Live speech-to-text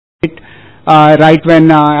right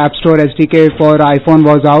when App Store SDK for iPhone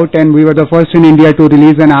was out, and we were the first in India to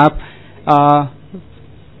release an app.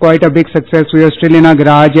 Quite a big success. We are still in our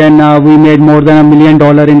garage, and we made more than $1 million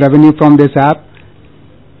in revenue from this app.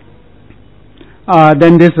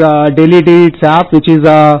 Then this Daily Deeds app, which is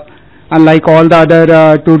unlike all the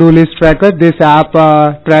other to-do list tracker, this app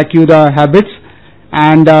track you the habits,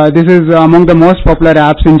 and this is among the most popular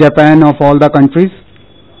apps in Japan of all the countries.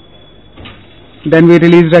 Then we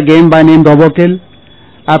released a game by name RoboKill.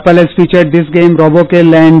 Apple has featured this game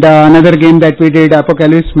RoboKill and another game that we did,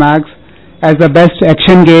 Apocalypse Max, as the best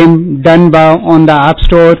action game done on the App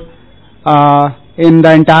Store in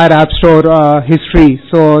the entire App Store history.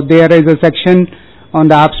 So there is a section on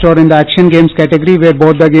the App Store in the action games category where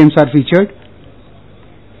both the games are featured.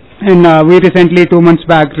 And we recently, 2 months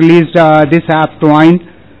back, released this app Twine,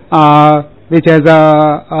 which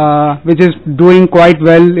is doing quite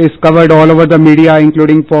well. It's covered all over the media,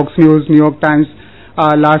 including Fox News, New York Times.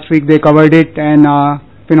 Last week they covered it, and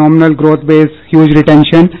phenomenal growth base, huge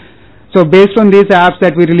retention. So based on these apps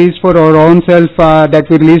that we released for our own self, that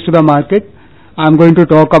we released to the market, I'm going to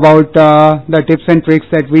talk about the tips and tricks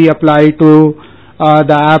that we apply to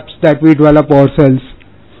the apps that we develop ourselves.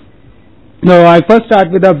 Now I first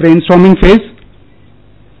start with the brainstorming phase.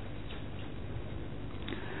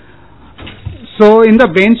 So in the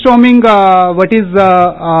brainstorming, what is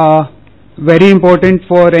very important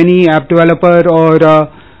for any app developer,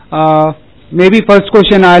 or maybe first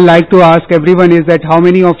question I like to ask everyone is that how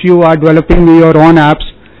many of you are developing your own apps?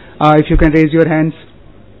 If you can raise your hands.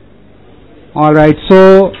 All right.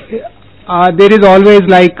 So there is always,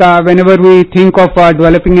 like whenever we think of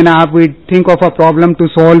developing an app, we think of a problem to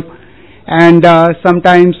solve, and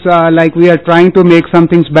sometimes like we are trying to make some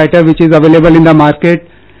things better which is available in the market.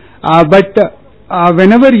 But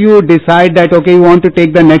whenever you decide that okay, you want to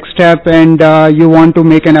take the next step and you want to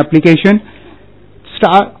make an application,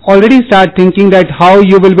 already start thinking that how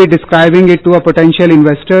you will be describing it to a potential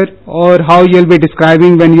investor, or how you'll be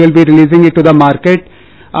describing when you'll be releasing it to the market.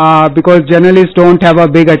 Because journalists don't have a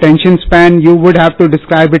big attention span, you would have to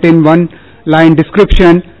describe it in one line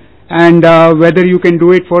description, and whether you can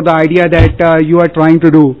do it for the idea that you are trying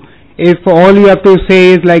to do. If all you have to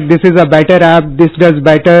say is like this is a better app, this does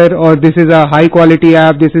better, or this is a high quality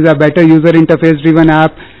app, this is a better user interface driven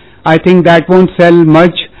app, I think that won't sell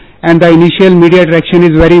much, and the initial media direction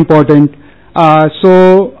is very important.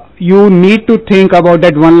 So you need to think about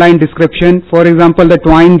that one line description. For example, the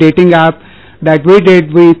Twine dating app that we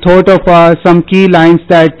did, we thought of some key lines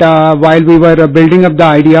that while we were building up the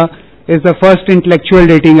idea, is the first intellectual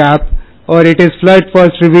dating app, or it is flirt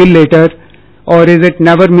first, reveal later, or is it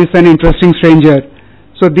never miss an interesting stranger.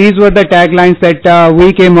 So these were the taglines that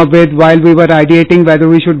we came up with while we were ideating whether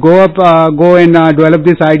we should go and develop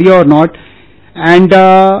this idea or not. And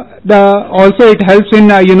also it helps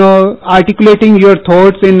in articulating your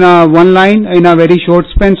thoughts in one line in a very short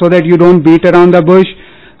span, so that you don't beat around the bush,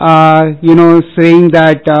 saying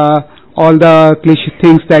that all the cliche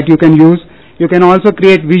things that you can use. You can also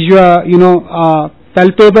create visual,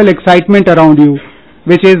 palpable excitement around you,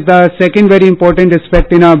 which is the second very important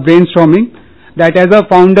aspect in our brainstorming. That as a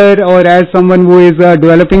founder or as someone who is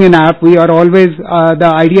developing an app, we are always,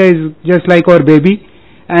 the idea is just like our baby.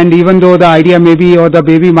 And even though the idea maybe or the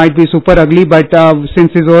baby might be super ugly, but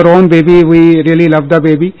since it's our own baby, we really love the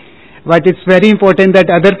baby. But it's very important that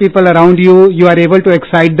other people around you, you are able to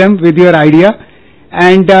excite them with your idea.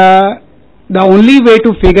 And the only way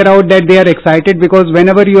to figure out that they are excited, because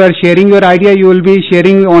whenever you are sharing your idea, you will be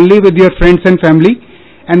sharing only with your friends and family,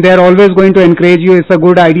 and they are always going to encourage you, it's a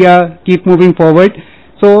good idea, keep moving forward.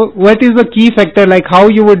 So what is the key factor, like how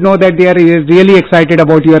you would know that they are really excited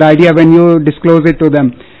about your idea when you disclose it to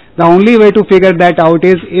them? The only way to figure that out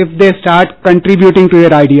is if they start contributing to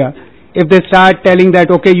your idea. If they start telling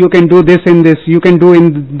that, okay, you can do this in this, you can do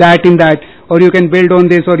in that, or you can build on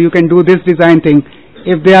this, or you can do this design thing.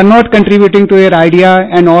 If they are not contributing to your idea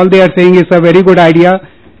and all they are saying is a very good idea,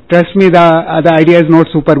 trust me, the idea is not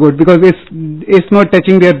super good, because it's not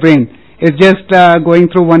touching their brain. It's just going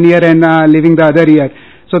through one ear and leaving the other ear.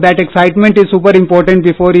 So that excitement is super important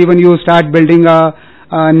before even you start building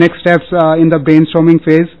next steps in the brainstorming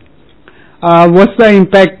phase. What's the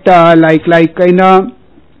impact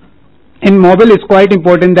in mobile? It's quite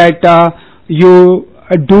important that you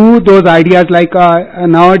do those ideas, like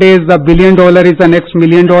nowadays the $1 billion is the next $1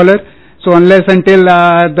 million. So unless until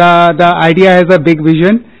the idea has a big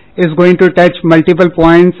vision, it's going to touch multiple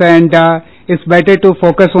points, and it's better to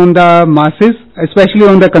focus on the masses, especially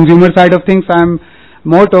on the consumer side of things. I'm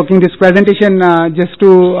more talking this presentation just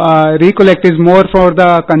to recollect is more for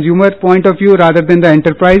the consumer point of view rather than the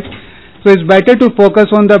enterprise. So it's better to focus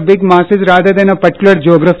on the big masses rather than a particular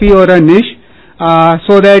geography or a niche,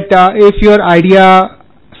 so that if your idea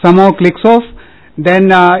somehow clicks off,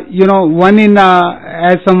 then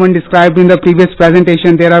as someone described in the previous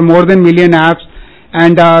presentation, there are more than million apps,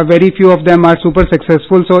 and very few of them are super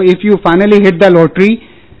successful. So if you finally hit the lottery,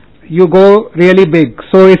 you go really big.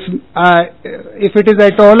 So it's if it is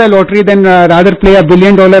at all a lottery, then rather play $1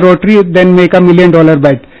 billion lottery than make $1 million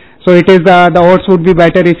bet. So it is the odds would be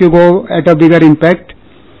better if you go at a bigger impact.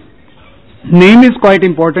 Name is quite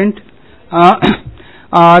important.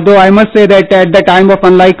 Though I must say that at the time of,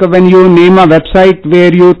 unlike when you name a website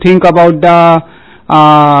where you think about the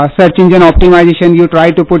search engine optimization, you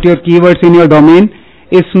try to put your keywords in your domain.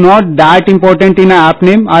 It's not that important in an app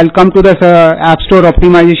name. I'll come to the App Store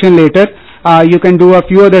optimization later. You can do a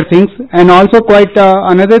few other things. And also quite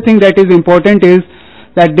another thing that is important is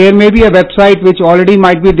that there may be a website which already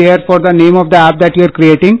might be there for the name of the app that you're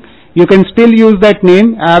creating. You can still use that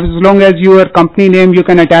name as long as your company name you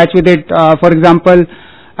can attach with it. For example,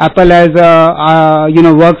 Apple has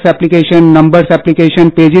works application, numbers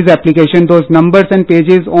application, pages application. Those numbers and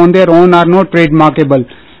pages on their own are not trademarkable.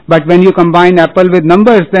 But when you combine Apple with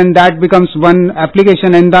numbers, then that becomes one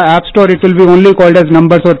application. In the App Store, it will be only called as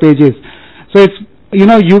numbers or pages. So it's,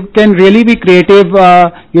 you can really be creative.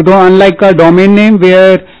 Unlike a domain name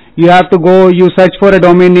where you have to go, you search for a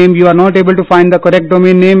domain name, you are not able to find the correct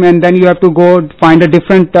domain name, and then you have to go find a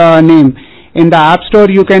different name. In the App Store,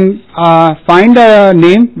 you can find a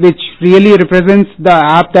name which really represents the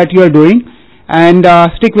app that you are doing, and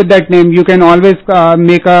stick with that name. You can always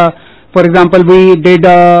make a, for example, we did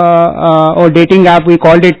our dating app, we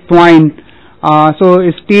called it Twine. So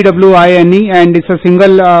it's TWINE, and it's a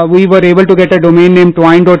single, we were able to get a domain name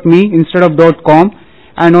twine.me instead of .com.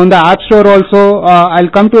 And on the App Store also, I'll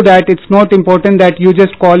come to that. It's not important that you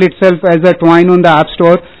just call itself as a Twine on the App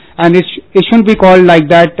Store, and it shouldn't be called like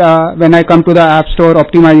that when I come to the App Store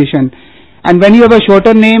optimization. And when you have a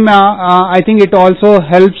shorter name, I think it also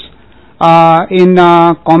helps in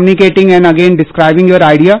communicating and again describing your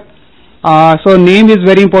idea. So name is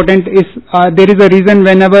very important. There is a reason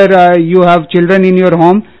whenever you have children in your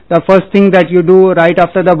home, the first thing that you do right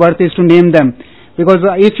after the birth is to name them. Because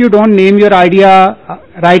if you don't name your idea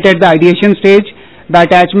right at the ideation stage, the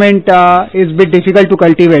attachment is a bit difficult to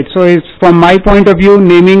cultivate. So it's, from my point of view,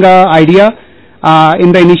 naming an idea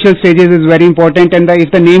in the initial stages is very important, and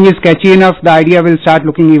if the name is catchy enough, the idea will start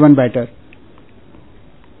looking even better.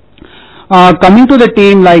 Coming to the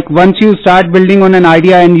team, like once you start building on an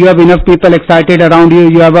idea and you have enough people excited around you,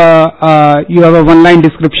 you have a one-line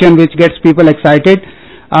description which gets people excited.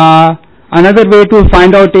 Another way to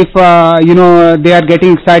find out if they are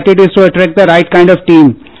getting excited is to attract the right kind of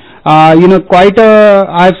team. I've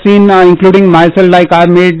seen, including myself, like I've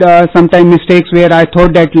made sometimes mistakes where I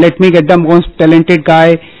thought that let me get the most talented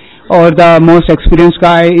guy or the most experienced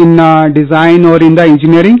guy in design or in the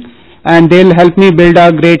engineering, and they'll help me build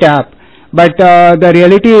a great app. But the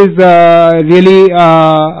reality is really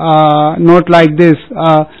not like this.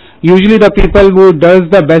 Usually the people who does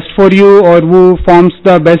the best for you or who forms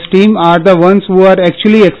the best team are the ones who are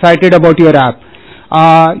actually excited about your app.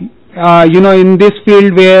 In this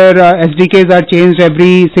field where SDKs are changed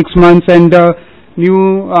every 6 months and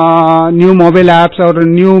new mobile apps or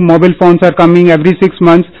new mobile phones are coming every 6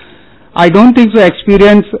 months, I don't think so. I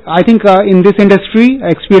think in this industry,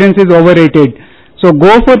 experience is overrated. So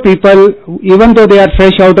go for people, even though they are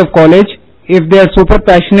fresh out of college. If they are super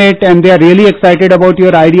passionate and they are really excited about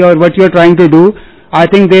your idea or what you are trying to do, I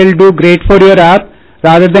think they'll do great for your app,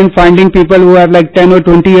 rather than finding people who have like 10 or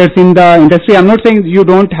 20 years in the industry. I'm not saying you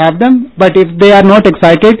don't have them, but if they are not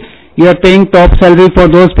excited, you are paying top salary for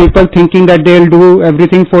those people thinking that they'll do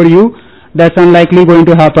everything for you. That's unlikely going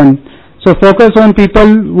to happen. So focus on people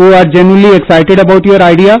who are genuinely excited about your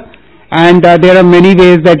idea, and there are many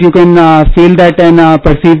ways that you can feel that and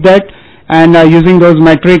perceive that, and using those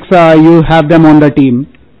metrics you have them on the team.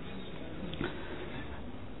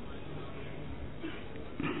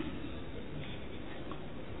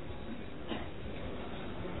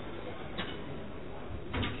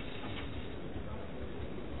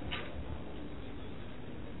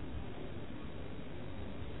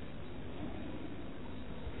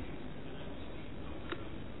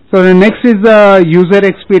 So the next is the user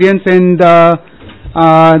experience and the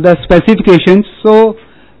specifications. So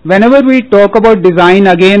whenever we talk about design,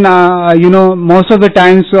 again, most of the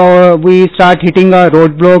times we start hitting a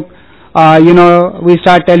roadblock. We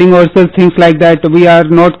start telling ourselves things like that we are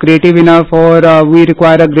not creative enough, or we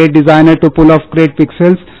require a great designer to pull off great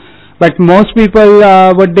pixels. But most people,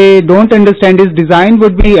 what they don't understand is design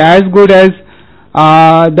would be as good as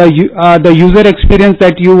the user experience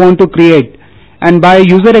that you want to create. And by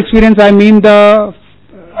user experience, I mean the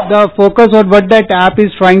focus on what that app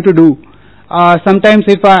is trying to do. Sometimes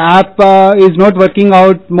if an app is not working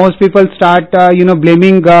out, most people start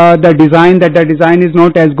blaming the design, that the design is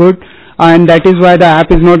not as good, and that is why the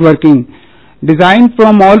app is not working. Design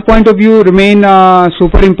from all point of view remain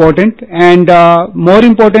super important, and more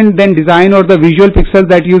important than design or the visual pixels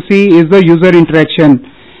that you see is the user interaction.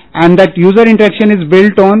 And that user interaction is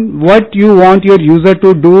built on what you want your user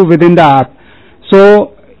to do within the app.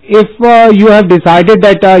 So if you have decided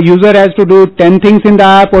that user has to do 10 things in the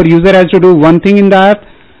app, or user has to do one thing in the app,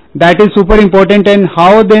 that is super important. And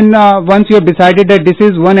how then once you have decided that this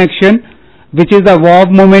is one action which is a wow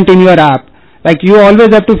moment in your app, like you always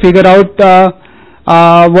have to figure out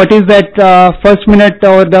what is that first minute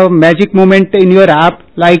or the magic moment in your app.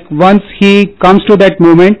 Like once he comes to that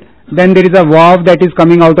moment, then there is a wow that is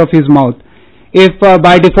coming out of his mouth. If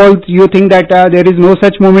by default you think that there is no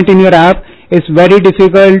such moment in your app, it's very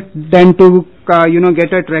difficult then to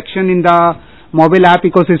get a traction in the mobile app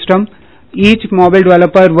ecosystem. Each mobile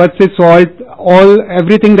developer, what's its salt,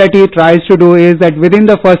 everything that he tries to do is that within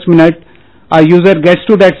the first minute, a user gets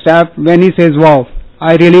to that step when he says, wow,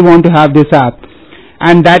 I really want to have this app.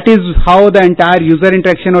 And that is how the entire user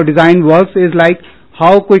interaction or design works, is like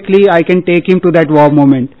how quickly I can take him to that wow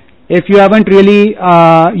moment. If you haven't really,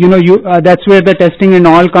 that's where the testing and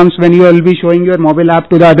all comes, when you will be showing your mobile app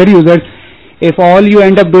to the other users. If all you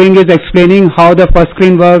end up doing is explaining how the first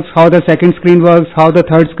screen works, how the second screen works, how the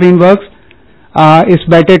third screen works, it's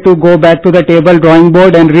better to go back to the table drawing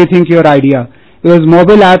board and rethink your idea. Because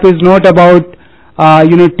mobile app is not about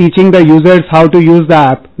teaching the users how to use the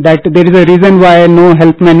app. That there is a reason why no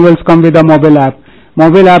help manuals come with a mobile app.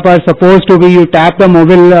 Mobile app are supposed to be, you tap the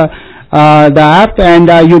mobile the app and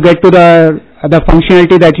you get to the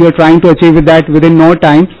functionality that you are trying to achieve with that within no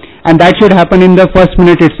time, and that should happen in the first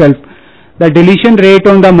minute itself. The deletion rate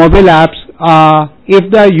on the mobile apps,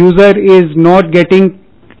 if the user is not getting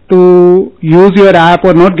to use your app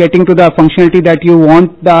or not getting to the functionality that you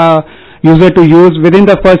want the user to use within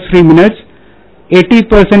the first 3 minutes,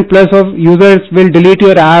 80% plus of users will delete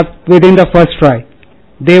your app within the first try.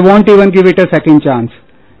 They won't even give it a second chance.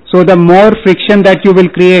 So the more friction that you will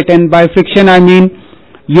create, and by friction I mean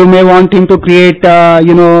you may want him to create, put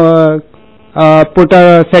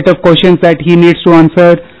a set of questions that he needs to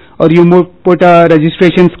answer, or you put a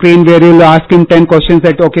registration screen where you will ask him 10 questions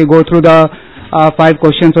that, okay, go through the 5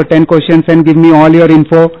 questions or 10 questions and give me all your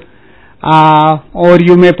info. Or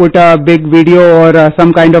you may put a big video or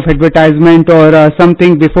some kind of advertisement or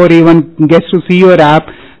something before he even gets to see your app.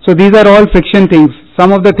 So these are all friction things.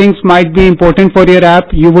 Some of the things might be important for your app,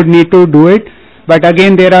 you would need to do it, but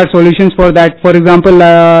again there are solutions for that. For example,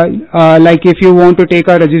 like if you want to take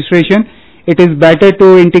a registration, it is better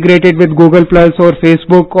to integrate it with Google Plus or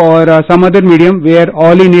Facebook or some other medium where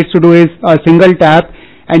all he needs to do is a single tap,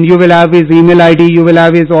 and you will have his email ID, you will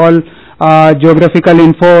have his all geographical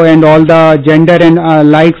info and all the gender and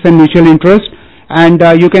likes and mutual interest, and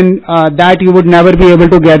you can that you would never be able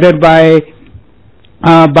to gather by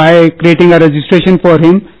creating a registration for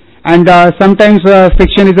him. And sometimes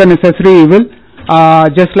friction is a necessary evil.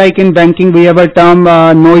 Just like in banking we have a term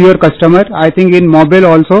know your customer. I think in mobile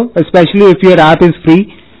also, especially if your app is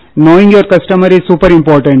free, knowing your customer is super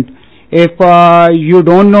important. If you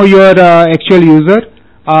don't know your actual user,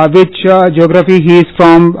 which geography he is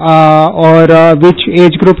from, or which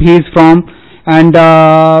age group he is from, and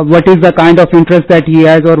what is the kind of interest that he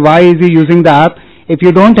has, or why is he using the app, if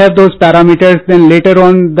you don't have those parameters, then later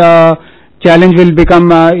on the challenge will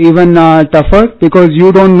become even tougher, because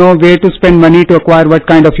you don't know where to spend money to acquire what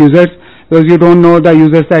kind of users, because you don't know the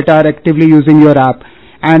users that are actively using your app.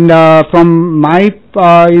 And from my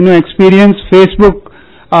experience, Facebook,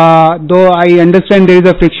 though I understand there is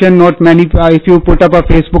a friction, not many, if you put up a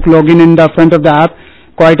Facebook login in the front of the app,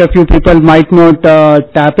 quite a few people might not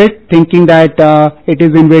tap it, thinking that it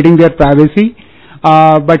is invading their privacy.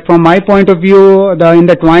 But from my point of view, in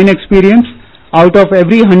the Twine experience, out of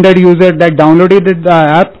every 100 users that downloaded the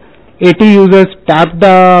app, 80 users tapped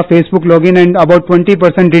the Facebook login and about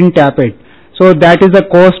 20% didn't tap it. So that is the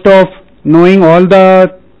cost of knowing all the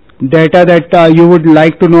data that you would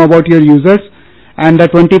like to know about your users, and the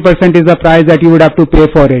 20% is the price that you would have to pay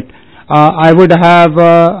for it. I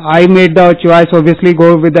made the choice, obviously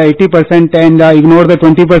go with the 80% and ignore the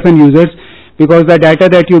 20% users, because the data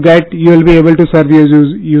that you get, you will be able to serve your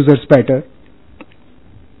users better.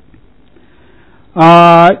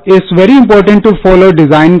 It's very important to follow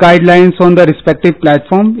design guidelines on the respective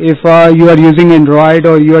platform. If you are using Android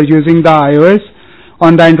or you are using the iOS,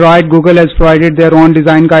 On the Android, Google has provided their own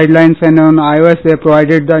design guidelines, and on iOS, they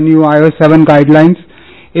provided the new iOS 7 guidelines.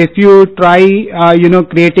 If you try,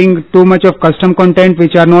 creating too much of custom content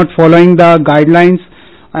which are not following the guidelines,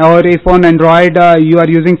 or if on Android you are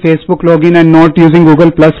using Facebook login and not using Google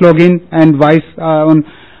Plus login, and vice on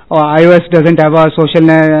iOS doesn't have a social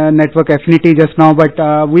network affinity just now, but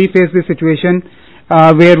we face this situation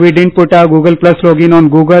where we didn't put a Google Plus login on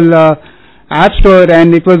Google App Store,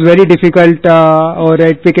 and it was very difficult, or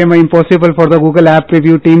it became impossible for the Google App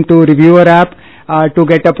Review team to review our app to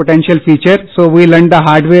get a potential feature. So we learned the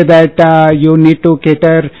hard way that you need to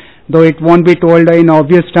cater, though it won't be told in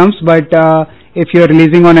obvious terms, but if you're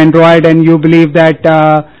releasing on Android and you believe that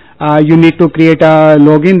you need to create a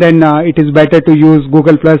login, then it is better to use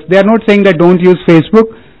Google Plus. They are not saying that don't use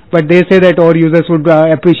Facebook, but they say that our users would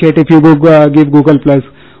appreciate if you give Google Plus.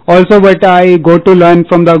 Also, what I go to learn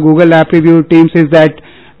from the Google App Review teams is that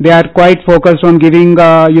they are quite focused on giving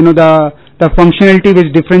the functionality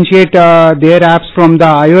which differentiate their apps from the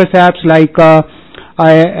iOS apps, like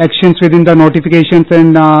actions within the notifications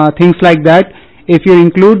and things like that. If you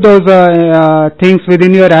include those things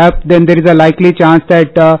within your app, then there is a likely chance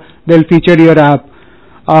that they'll feature your app.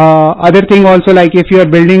 Other thing also, like if you are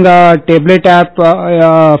building a tablet app,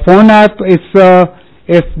 phone app,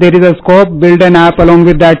 if there is a scope, build an app along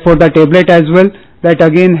with that for the tablet as well. That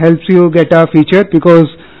again helps you get a feature, because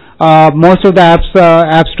most of the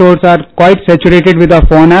app stores are quite saturated with the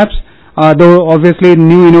phone apps. Though obviously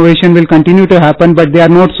new innovation will continue to happen, but they are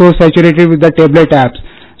not so saturated with the tablet apps.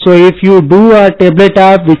 So if you do a tablet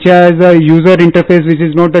app which has a user interface which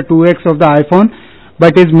is not the 2x of the iPhone,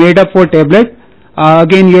 but is made up for tablet,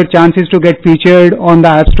 again your chances to get featured on the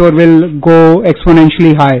App Store will go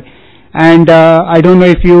exponentially high. And I don't know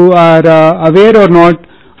if you are aware or not,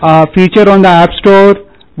 feature on the App Store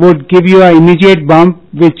would give you an immediate bump,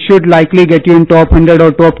 which should likely get you in top 100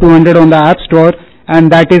 or top 200 on the App Store,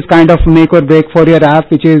 and that is kind of make or break for your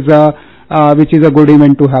app, which is a good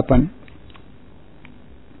event to happen.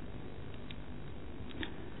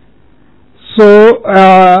 So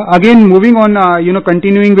again, moving on,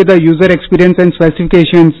 continuing with the user experience and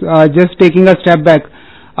specifications, just taking a step back.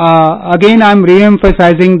 Again, I'm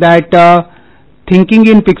re-emphasizing that thinking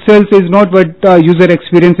in pixels is not what user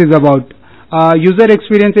experience is about. User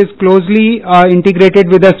experience is closely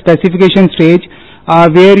integrated with the specification stage,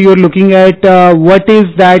 where you're looking at what is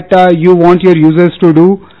that you want your users to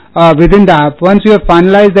do within the app. Once you have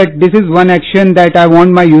finalized that this is one action that I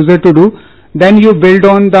want my user to do, then you build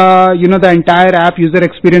on the the entire app user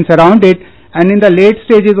experience around it, and in the late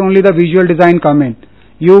stages only the visual design come in.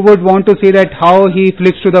 You would want to see that how he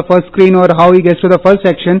flips to the first screen or how he gets to the first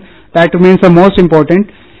section. That remains the most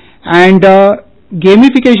important. And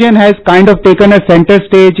gamification has kind of taken a center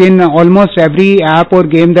stage in almost every app or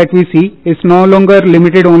game that we see. It's no longer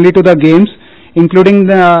limited only to the games, including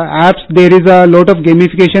the apps. There is a lot of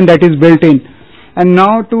gamification that is built in. And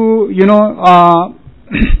now to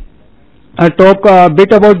talk a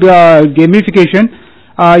bit about gamification.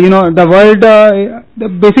 The world,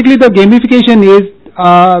 basically the gamification is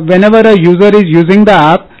whenever a user is using the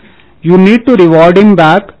app, you need to reward him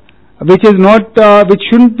back, which is not, which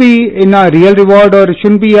shouldn't be in a real reward, or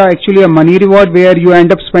shouldn't be actually a money reward where you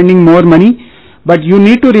end up spending more money, but you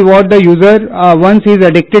need to reward the user once he is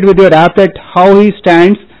addicted with your app, at how he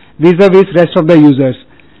stands vis-a-vis rest of the users.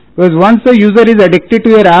 Because once the user is addicted to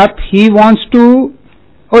your app, he wants to,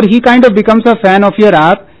 or he kind of becomes a fan of your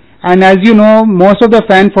app, and as you know, most of the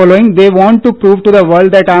fan following, they want to prove to the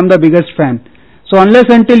world that I am the biggest fan. So unless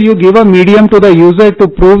until you give a medium to the user to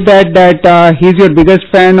prove that he's your biggest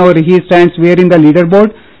fan, or he stands where in the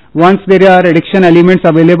leaderboard, once there are addiction elements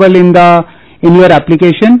available in your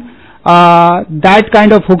application, that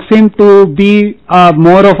kind of hooks him to be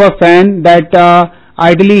more of a fan that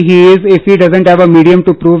ideally he is, if he doesn't have a medium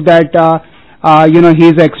to prove that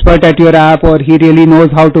he's expert at your app, or he really knows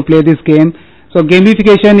how to play this game. So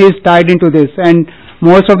gamification is tied into this, and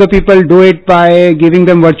most of the people do it by giving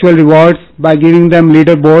them virtual rewards, by giving them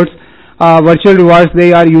leaderboards. Virtual rewards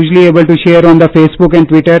they are usually able to share on the Facebook and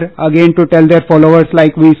Twitter, again to tell their followers,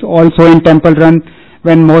 like we also in Temple Run,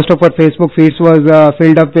 when most of our Facebook feeds was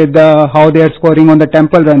filled up with how they are scoring on the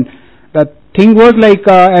Temple Run. The thing was like,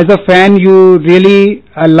 as a fan, you really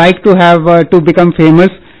like to have to become famous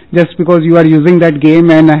just because you are using that game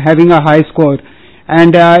and having a high score.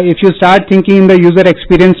 And if you start thinking in the user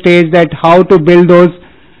experience stage that how to build those,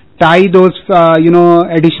 tie those,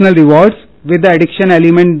 additional rewards with the addiction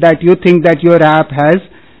element that you think that your app has,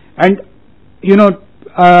 and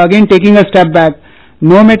again taking a step back,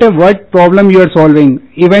 no matter what problem you are solving,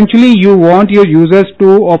 eventually you want your users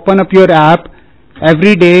to open up your app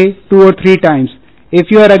every day 2 or 3 times. If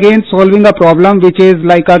you are again solving a problem which is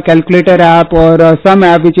like a calculator app or some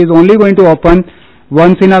app which is only going to open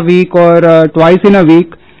once in a week or twice in a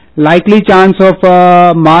week, likely chance of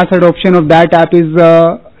mass adoption of that app is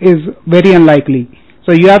very unlikely.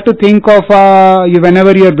 So you have to think of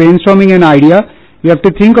whenever you are brainstorming an idea, you have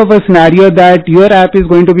to think of a scenario that your app is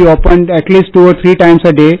going to be opened at least 2 or 3 times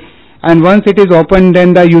a day, and once it is opened,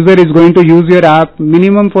 then the user is going to use your app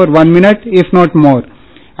minimum for 1 minute, if not more.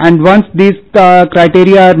 And once these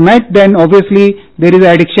criteria are met, then obviously there is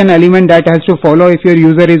an addiction element that has to follow if your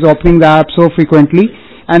user is opening the app so frequently,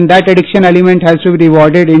 and that addiction element has to be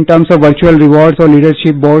rewarded in terms of virtual rewards or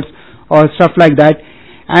leadership boards or stuff like that.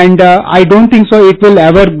 And I don't think so it will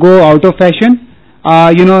ever go out of fashion.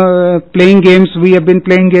 Playing games, we have been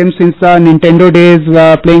playing games since the Nintendo days,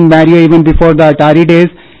 playing Mario even before the Atari days,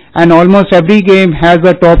 and almost every game has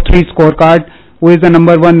a top 3 scorecard, who is the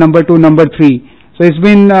number 1, number 2, number 3. So it's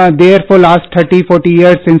been there for last 30, 40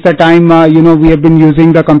 years since the time, we have been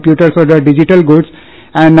using the computers or the digital goods,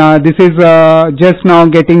 and this is just now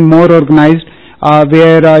getting more organized,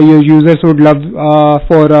 where your users would love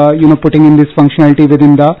for, putting in this functionality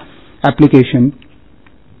within the application.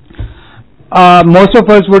 Most of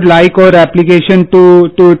us would like our application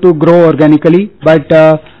to grow organically, but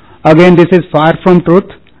again, this is far from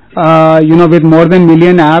truth. With more than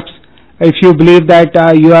million apps, if you believe that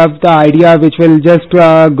you have the idea which will just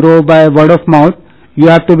grow by word of mouth, you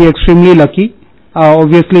have to be extremely lucky.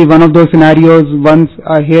 Obviously, one of those scenarios, once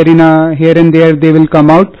here and there, they will come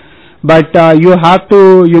out. But you have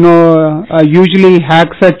to, usually hack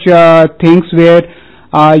such things where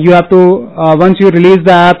you have to, once you release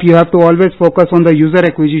the app, you have to always focus on the user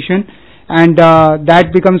acquisition, and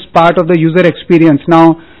that becomes part of the user experience.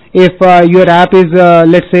 Now, if your app is,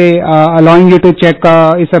 let's say, allowing you to check,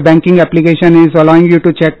 if a banking application is allowing you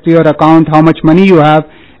to check your account, how much money you have,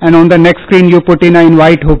 and on the next screen you put in an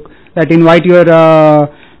invite hook that invite your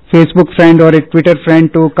Facebook friend or a Twitter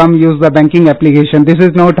friend to come use the banking application. This is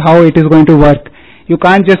not how it is going to work. You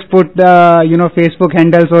can't just put the, Facebook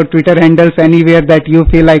handles or Twitter handles anywhere that you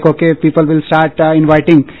feel like, okay, people will start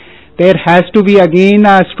inviting. There has to be again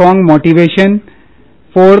a strong motivation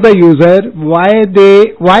for the user why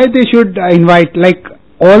they should invite. Like,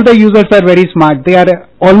 all the users are very smart. They are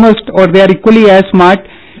almost, or they are equally as smart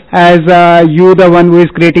as you, the one who is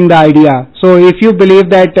creating the idea. So if you believe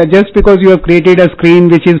that just because you have created a screen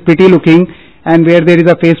which is pretty looking and where there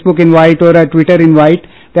is a Facebook invite or a Twitter invite,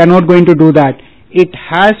 they are not going to do that. It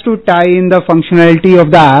has to tie in the functionality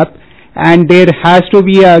of the app, and there has to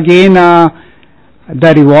be again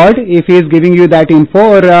the reward if he is giving you that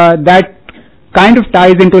info, or that kind of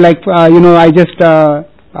ties into, like, I just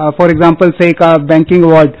for example say a banking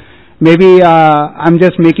award. Maybe I'm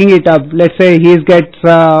just making it up. Let's say he gets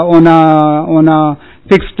on a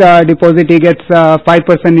fixed deposit, he gets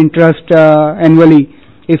 5% interest annually.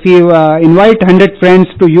 If you invite 100 friends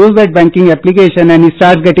to use that banking application and he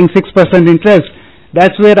starts getting 6% interest,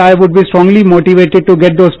 that's where I would be strongly motivated to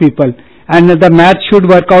get those people. And the math should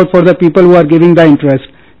work out for the people who are giving the interest.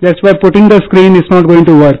 That's why putting the screen is not going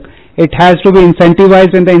to work. It has to be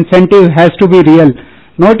incentivized, and the incentive has to be real.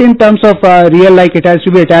 Not in terms of real, like it has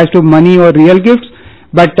to be attached to money or real gifts,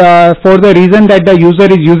 but for the reason that the user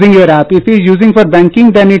is using your app. If he is using for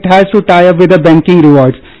banking, then it has to tie up with the banking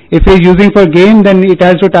rewards. If he is using for game, then it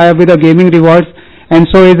has to tie up with the gaming rewards, and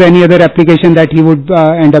so is any other application that he would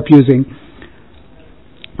end up using.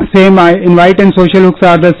 Same, invite and social hooks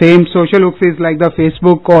are the same. Social hooks is like the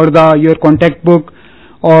Facebook or your contact book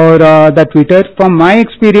or the Twitter. From my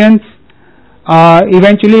experience,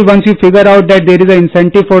 eventually once you figure out that there is an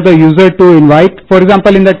incentive for the user to invite, for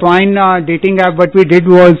example in the Twine dating app, what we did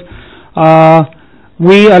was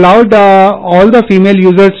we allowed all the female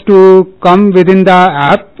users to come within the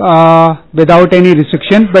app without any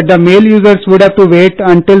restriction, but the male users would have to wait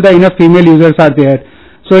until the enough female users are there.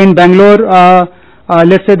 So in Bangalore,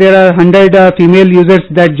 let's say there are 100 female users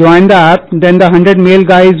that join the app, then the 100 male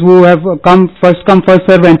guys who have come first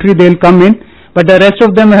serve entry, they'll come in, but the rest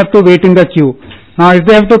of them have to wait in the queue. Now if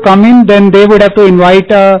they have to come in, then they would have to invite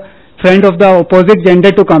a friend of the opposite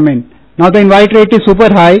gender to come in. Now the invite rate is super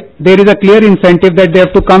high. There is a clear incentive that they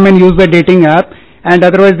have to come and use the dating app, and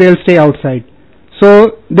otherwise they'll stay outside.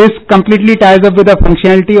 So this completely ties up with the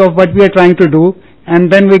functionality of what we are trying to do, and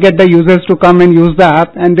then we get the users to come and use the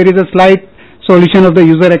app, and there is a slight solution of the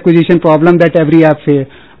user acquisition problem that every app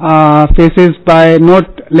faces by not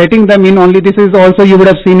letting them in. Only this is also you would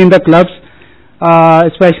have seen in the clubs,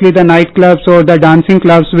 especially the nightclubs or the dancing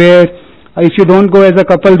clubs, where if you don't go as a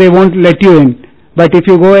couple, they won't let you in. But if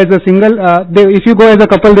you go as a single, if you go as a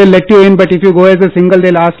couple, they'll let you in. But if you go as a single,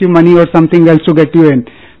 they'll ask you money or something else to get you in.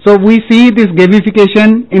 So we see this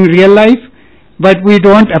gamification in real life, but we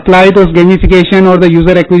don't apply those gamification or the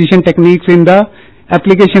user acquisition techniques in the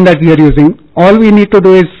application that we are using. All we need to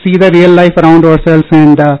do is see the real life around ourselves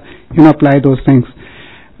and apply those things.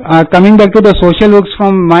 Coming back to the social hooks,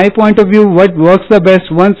 from my point of view, what works the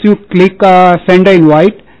best, once you click send an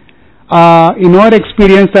invite, in our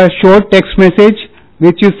experience, a short text message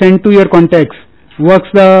which you send to your contacts works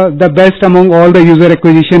the best among all the user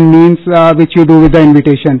acquisition means which you do with the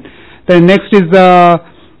invitation. The next is the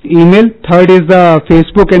email, third is the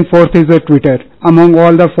Facebook, and fourth is the Twitter. Among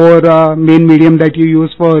all the four main medium that you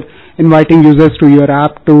use for inviting users to your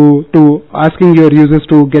app, to asking your users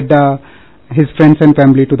to get his friends and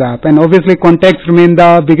family to the app. And obviously contacts remain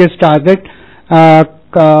the biggest target.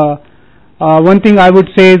 One thing I would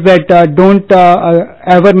say is that don't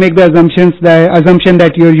ever make the assumption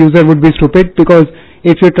that your user would be stupid, because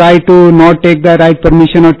if you try to not take the right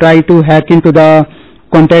permission or try to hack into the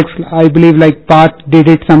contacts, I believe like Path did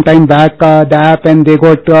it some time back, the app, and they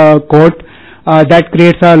got caught. That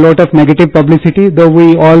creates a lot of negative publicity, though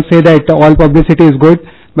we all say that all publicity is good,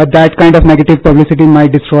 but that kind of negative publicity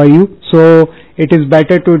might destroy you. So it is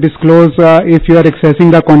better to disclose if you are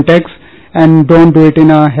accessing the contacts, and don't do it in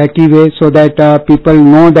a hacky way, so that people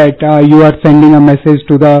know that you are sending a message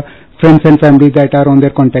to the friends and family that are on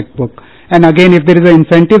their contact book. And again, if there is an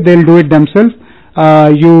incentive, they'll do it themselves.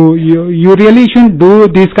 You really shouldn't do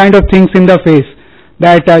these kind of things in the face,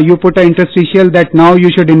 that you put an interstitial that now you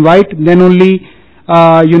should invite, then only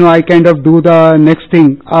I kind of do the next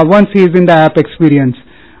thing. Once he is in the app experience,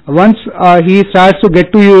 once he starts to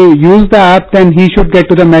get to use the app, then he should get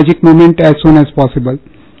to the magic moment as soon as possible.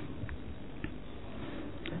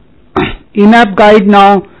 In-app guide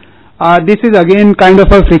now, this is again kind of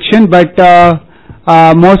a friction, but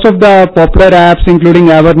most of the popular apps, including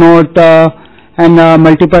Evernote and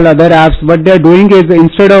multiple other apps, what they are doing is,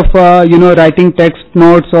 instead of writing text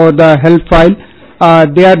notes or the help file,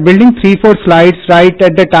 they are building 3-4 slides right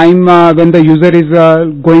at the time when the user is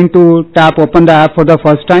going to open the app for the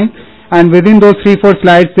first time, and within those 3-4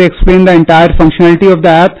 slides they explain the entire functionality of the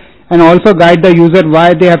app and also guide the user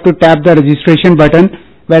why they have to tap the registration button,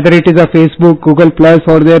 whether it is a Facebook, Google Plus,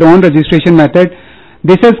 or their own registration method.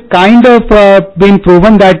 This has kind of been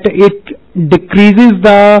proven that it decreases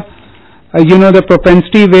the the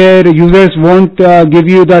propensity where users won't give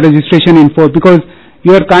you the registration info, because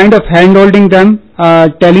you are kind of hand-holding them,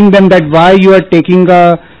 telling them that why you are taking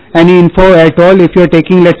any info at all. If you are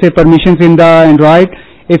taking, let's say, permissions in the Android,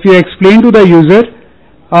 if you explain to the user,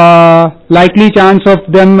 likely chance of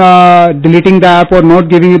them deleting the app or not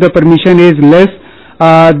giving you the permission is less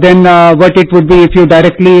than what it would be if you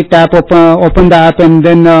directly open the app and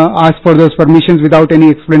then ask for those permissions without any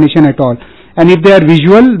explanation at all. And if they are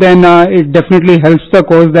visual, then it definitely helps the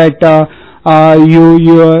cause that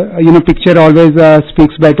picture always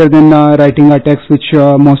speaks better than writing a text, which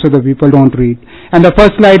most of the people don't read. And the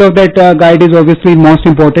first slide of that guide is obviously most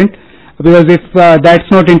important, because if that's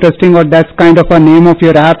not interesting, or that's kind of a name of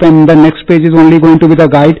your app and the next page is only going to be the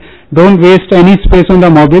guide, don't waste any space on the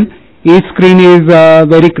mobile. Each screen is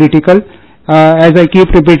very critical. As I keep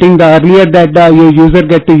repeating, the earlier that your user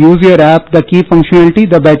get to use your app, the key functionality,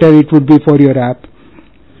 the better it would be for your app.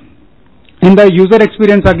 In the user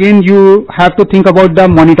experience, again, you have to think about the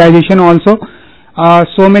monetization also.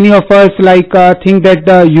 So many of us think that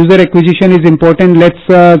the user acquisition is important.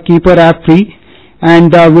 Let's keep our app free,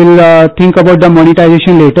 and we'll think about the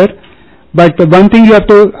monetization later. But one thing you have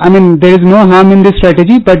to, there is no harm in this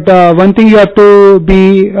strategy, but one thing you have to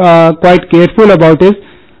be quite careful about is,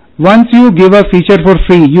 once you give a feature for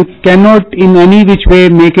free, you cannot in any which way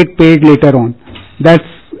make it paid later on. That's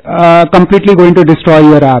completely going to destroy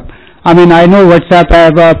your app. I know WhatsApp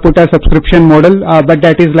have put a subscription model, but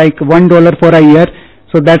that is like $1 for a year,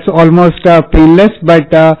 so that's almost painless.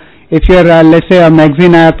 But if you're, let's say, a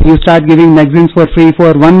magazine app, you start giving magazines for free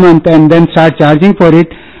for 1 month and then start charging for it.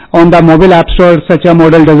 On the mobile app store, such a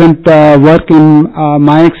model doesn't work in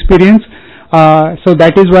my experience. So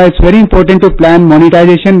that is why it's very important to plan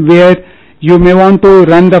monetization, where you may want to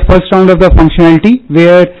run the first round of the functionality,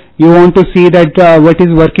 where you want to see that what is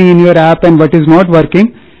working in your app and what is not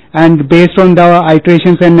working, and based on the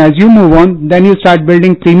iterations, and as you move on, then you start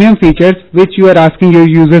building premium features which you are asking your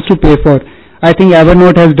users to pay for. I think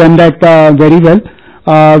Evernote has done that very well,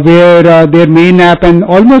 where their main app and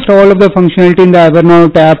almost all of the functionality in the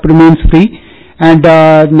Evernote app remains free. And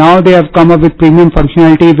now they have come up with premium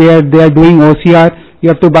functionality where they are doing OCR. You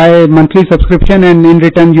have to buy a monthly subscription, and in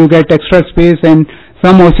return you get extra space and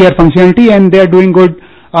some OCR functionality, and they are doing good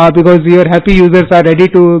because your happy users are ready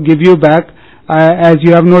to give you back as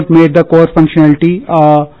you have not made the core functionality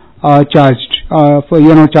charged.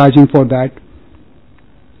 for charging for that.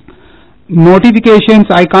 Notifications,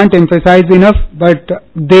 I can't emphasize enough, but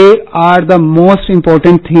they are the most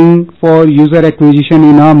important thing for user acquisition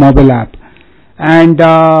in a mobile app. And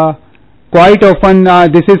quite often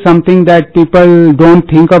this is something that people don't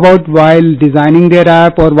think about while designing their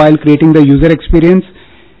app or while creating the user experience.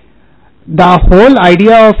 The whole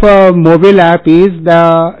idea of a mobile app is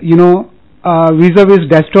vis-a-vis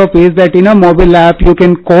desktop is that in a mobile app you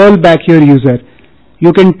can call back your user.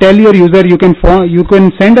 You can tell your user, you can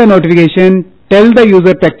send a notification, tell the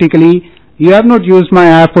user practically, you have not used my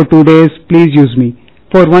app for 2 days, please use me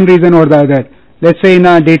for one reason or the other. Let's say in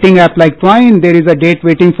a dating app like Twine, there is a date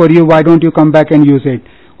waiting for you, why don't you come back and use it?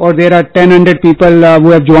 Or there are 1,000 people who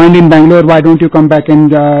have joined in Bangalore, why don't you come back and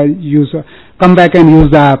use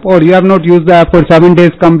the app? Or you have not used the app for 7 days,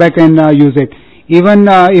 come back and use it. Even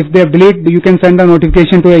if they have deleted, you can send a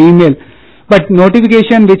notification to an email. But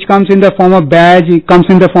notification which comes in the form of badge, it comes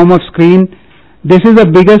in the form of screen, this is the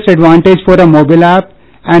biggest advantage for a mobile app,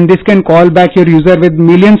 and this can call back your user. With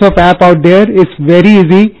millions of apps out there, it's very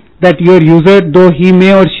easy that your user, though he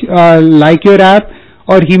may or like your app,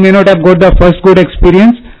 or he may not have got the first good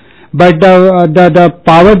experience, but the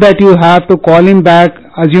power that you have to call him back,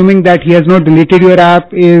 assuming that he has not deleted your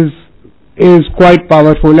app, is quite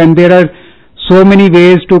powerful. And there are so many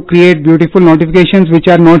ways to create beautiful notifications which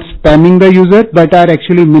are not spamming the user but are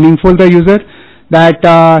actually meaningful to the user,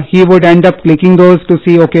 that he would end up clicking those to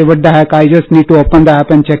see, okay, what the heck, I just need to open the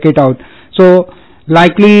app and check it out. So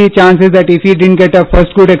likely chances that if he didn't get a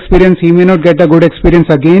first good experience, he may not get a good experience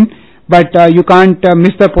again. But you can't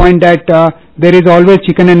miss the point that there is always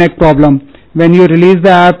chicken and egg problem. When you release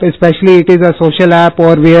the app, especially it is a social app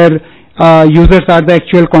or where users are the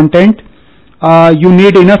actual content, you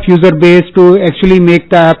need enough user base to actually make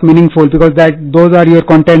the app meaningful, because those are your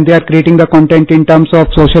content. They are creating the content in terms of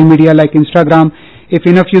social media like Instagram. If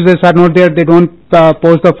enough users are not there, they don't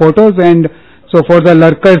post the photos, and so for the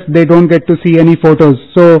lurkers, they don't get to see any photos.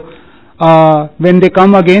 So when they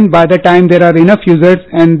come again, by the time there are enough users,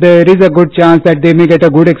 and there is a good chance that they may get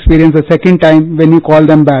a good experience the second time when you call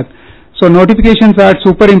them back. So notifications are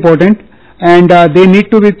super important, and they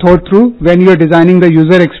need to be thought through when you are designing the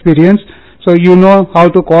user experience, so you know how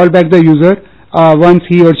to call back the user once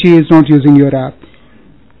he or she is not using your app.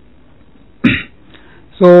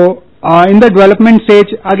 So in the development stage,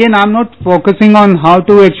 again, I'm not focusing on how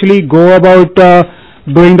to actually go about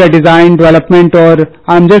doing the design development, or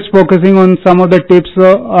I'm just focusing on some of the tips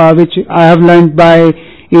which I have learned by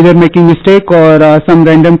either making mistake or some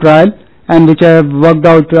random trial, and which have worked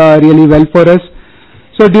out really well for us.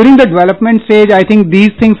 So during the development stage, I think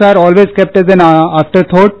these things are always kept as an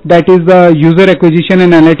afterthought. That is the user acquisition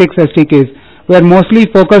and analytics SDKs. We are mostly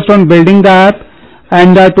focused on building the app,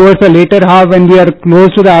 and towards the later half, when we are close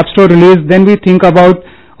to the App Store release, then we think about,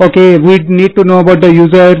 okay, we need to know about the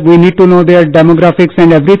user, we need to know their demographics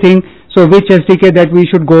and everything, so which SDK that we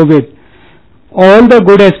should go with. All the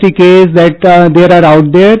good SDKs that there are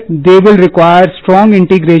out there, they will require strong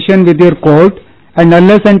integration with your code, and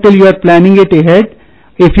unless until you are planning it ahead,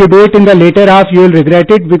 if you do it in the later half, you will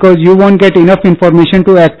regret it, because you won't get enough information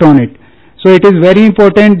to act on it. So it is very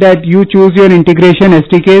important that you choose your integration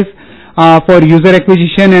SDKs for user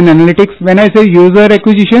acquisition and analytics. When I say user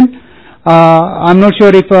acquisition, I'm not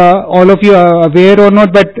sure if all of you are aware or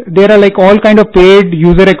not, but there are like all kind of paid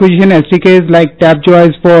user acquisition SDKs like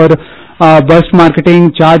TapJoys for burst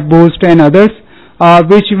marketing, Chartboost and others,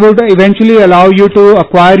 which would eventually allow you to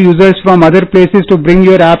acquire users from other places to bring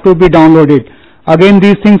your app to be downloaded. Again,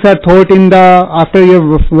 these things are thought in after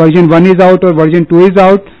your version 1 is out or version 2 is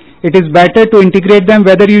out. It is better to integrate them.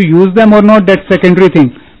 Whether you use them or not, that's secondary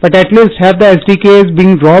thing. But at least have the SDKs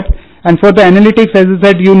being dropped. And for the analytics, as I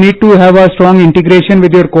said, you need to have a strong integration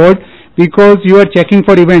with your code, because you are checking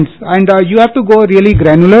for events. And you have to go really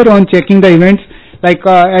granular on checking the events. Like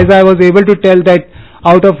as I was able to tell that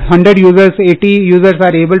out of 100 users, 80 users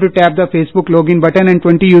are able to tap the Facebook login button and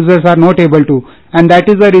 20 users are not able to. And that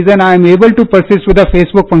is the reason I am able to persist with the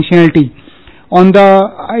Facebook functionality.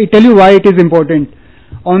 I tell you why it is important.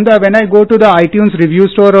 When I go to the iTunes review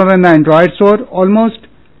store or in the Android store, almost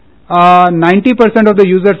 90% of the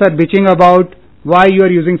users are bitching about why you are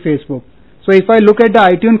using Facebook. So if I look at the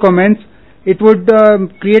iTunes comments, it would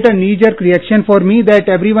create a knee-jerk reaction for me that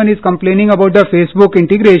everyone is complaining about the Facebook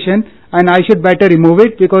integration and I should better remove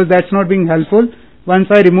it, because that's not being helpful. Once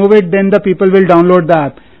I remove it, then the people will download the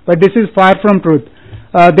app. But this is far from truth.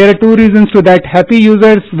 There are two reasons to that. Happy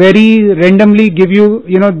users very randomly give you,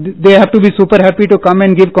 they have to be super happy to come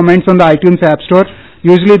and give comments on the iTunes App Store.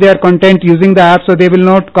 Usually they are content using the app, so they will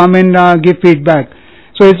not come and give feedback.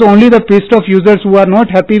 So it's only the pissed off users who are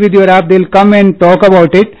not happy with your app, they'll come and talk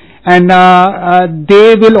about it, and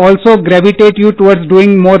they will also gravitate you towards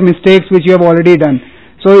doing more mistakes which you have already done.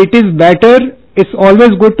 So it is better, it's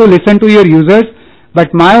always good to listen to your users,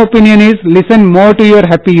 but my opinion is listen more to your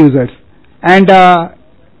happy users. And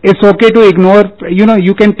it's okay to ignore,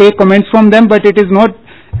 you can take comments from them, but it is not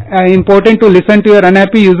important to listen to your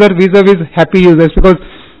unhappy user vis-a-vis happy users, because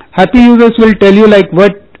happy users will tell you like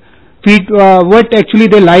what actually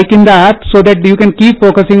they like in the app, so that you can keep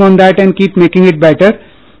focusing on that and keep making it better.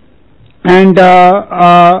 And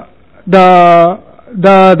the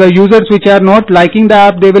users which are not liking the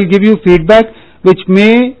app, they will give you feedback which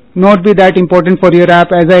may not be that important for your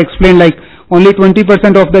app. As I explained, like only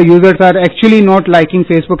 20% of the users are actually not liking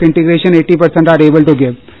Facebook integration, 80% are able to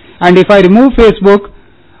give. And if I remove Facebook,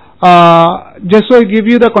 just so I give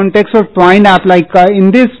you the context of Twine app, like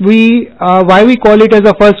in this why we call it as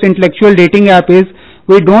a first intellectual dating app is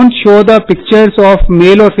we don't show the pictures of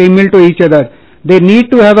male or female to each other. They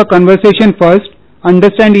need to have a conversation first,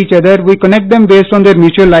 understand each other. We connect them based on their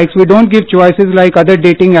mutual likes. We don't give choices like other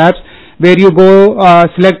dating apps where you go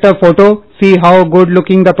select a photo, see how good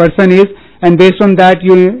looking the person is, and based on that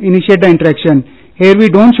you initiate the interaction. Here we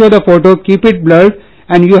don't show the photo, keep it blurred,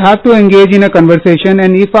 and you have to engage in a conversation,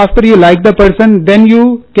 and if after you like the person, then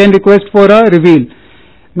you can request for a reveal.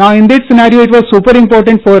 Now in this scenario, it was super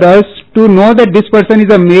important for us to know that this person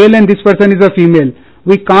is a male and this person is a female.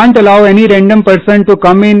 We can't allow any random person to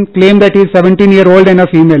come in, claim that he is 17-year-old and a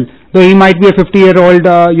female, though he might be a 50-year-old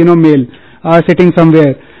male sitting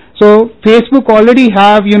somewhere. So Facebook already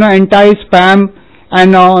have anti-spam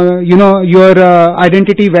and your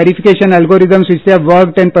identity verification algorithms which they have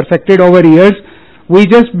worked and perfected over years. We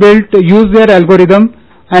just use their algorithm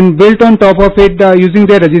and built on top of it using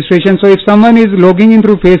their registration. So if someone is logging in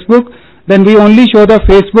through Facebook, then we only show the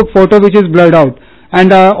Facebook photo which is blurred out.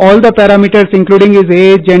 And all the parameters including his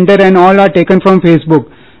age, gender and all are taken from Facebook.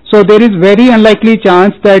 So there is very unlikely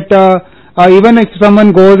chance that even if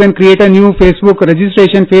someone goes and create a new Facebook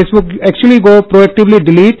registration, Facebook actually go proactively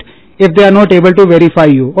delete if they are not able to verify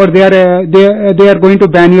you, or they are going to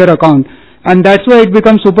ban your account. And that's why it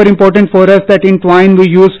becomes super important for us that in Twine we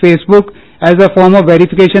use Facebook as a form of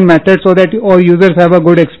verification method so that all users have a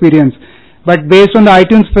good experience. But based on the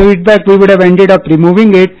iTunes feedback, we would have ended up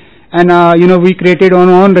removing it, and we created our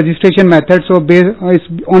own registration method. So it's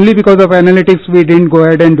only because of analytics we didn't go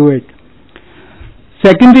ahead and do it.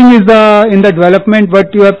 Second thing is in the development, but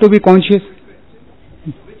you have to be conscious.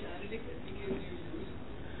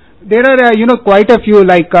 There are quite a few,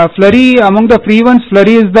 like Flurry. Among the free ones,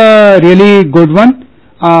 Flurry is the really good one.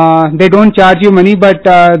 They don't charge you money, but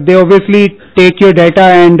they obviously take your data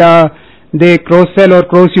and they cross-sell or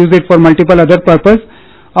cross-use it for multiple other purposes.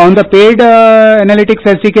 On the paid analytics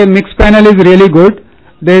SDK, Mixpanel is really good.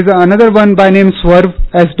 There is another one by name Swerve,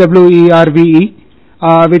 SWERVE,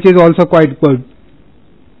 which is also quite good.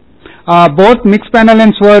 Both Mixpanel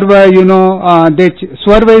and Swerve,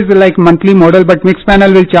 Swerve is like monthly model, but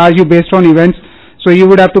Mixpanel will charge you based on events. So you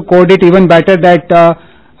would have to code it even better that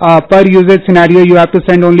per usage scenario you have to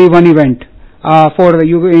send only one event for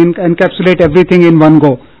you encapsulate everything in one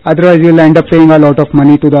go. Otherwise you'll end up paying a lot of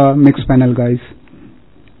money to the Mixpanel guys.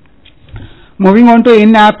 Moving on to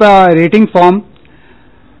in-app rating form.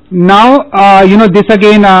 Now, this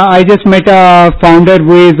again, I just met a founder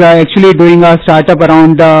who is actually doing a startup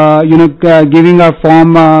around, giving a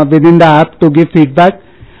form within the app to give feedback.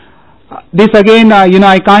 This again,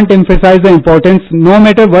 I can't emphasize the importance. No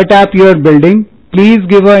matter what app you are building, please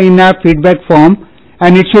give an in-app feedback form,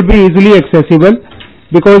 and it should be easily accessible,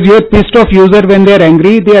 because your pissed off user, when they are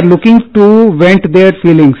angry, they are looking to vent their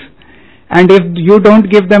feelings. And if you don't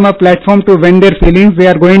give them a platform to vent their feelings, they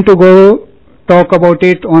are going to go talk about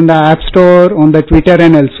it on the App Store, on the Twitter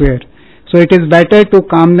and elsewhere. So it is better to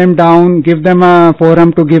calm them down, give them a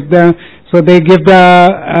forum to give them, so they give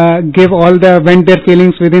all the vent their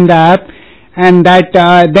feelings within the app, and that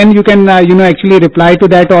then you can actually reply to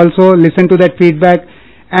that also, listen to that feedback,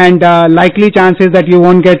 and likely chances that you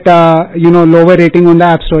won't get lower rating on the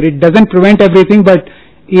App Store. It doesn't prevent everything, but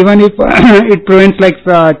even if it prevents like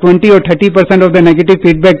 20 or 30% of the negative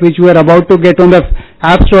feedback which you are about to get on the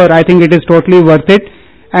App Store, I think it is totally worth it.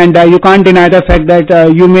 And you can't deny the fact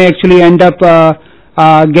that you may actually end up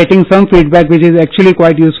getting some feedback which is actually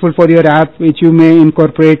quite useful for your app, which you may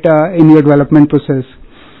incorporate in your development process.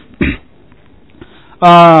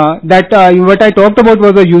 What I talked about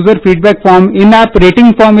was a user feedback form. In-app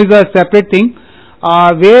rating form is a separate thing,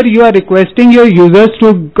 where you are requesting your users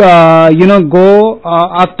to go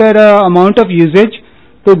after amount of usage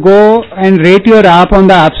to go and rate your app on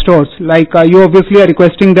the app stores. Like you obviously are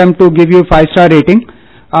requesting them to give you 5-star rating.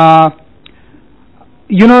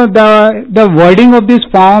 You know, the wording of this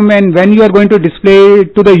form and when you are going to display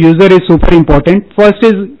it to the user is super important. First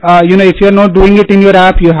is, you know, if you are not doing it in your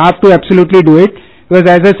app, you have to absolutely do it. Because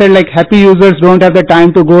as I said, like happy users don't have the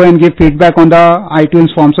time to go and give feedback on the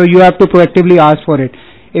iTunes form. So you have to proactively ask for it.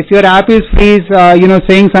 If your app is free, you know,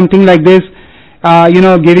 saying something like this, you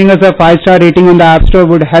know, giving us a 5-star rating on the App Store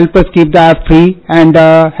would help us keep the app free and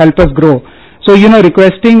help us grow. So, you know,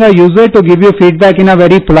 requesting a user to give you feedback in a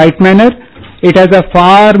very polite manner, it has a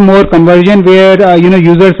far more conversion where, you know,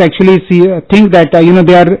 users actually think that, you know,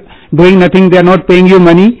 they are doing nothing, they are not paying you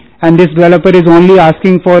money, and this developer is only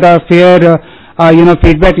asking for a fair, you know,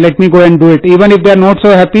 feedback, let me go and do it. Even if they are not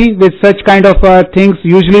so happy with such kind of things,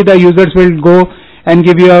 usually the users will go and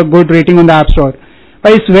give you a good rating on the App Store.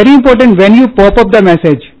 But it's very important when you pop up the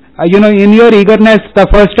message, you know, in your eagerness, the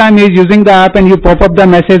first time is using the app and you pop up the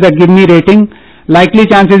message that give me rating, likely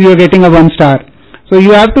chances you're getting a 1-star. So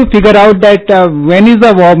you have to figure out that when is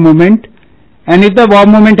the wow moment, and if the wow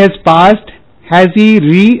moment has passed,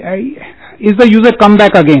 is the user come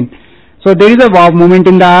back again? So there is a wow moment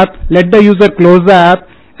in the app, let the user close the app,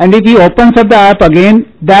 and if he opens up the app again,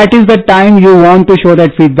 that is the time you want to show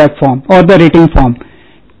that feedback form or the rating form.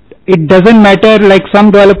 It doesn't matter, like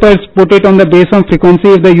some developers put it on the base of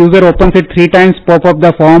frequency. If the user opens it 3 times, pop up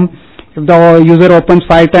the form. If the user opens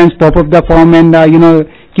 5 times, pop up the form, and you know,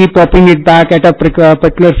 keep popping it back at a particular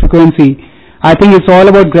frequency. I think it's all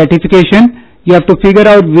about gratification. You have to figure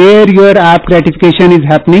out where your app gratification is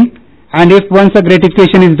happening, and if once the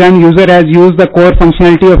gratification is done, user has used the core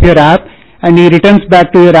functionality of your app and he returns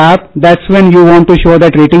back to your app, that's when you want to show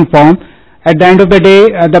that rating form. At the end of the day,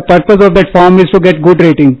 the purpose of that form is to get good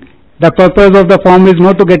rating. The purpose of the form is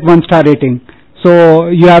not to get 1-star rating. So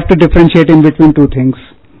you have to differentiate in between two things.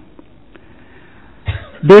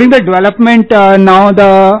 During the development, now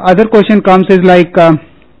the other question comes is like,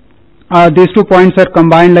 these 2 points are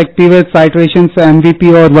combined, like previous iterations,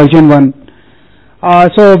 MVP or version 1.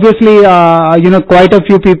 So obviously, you know, quite a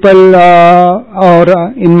few people,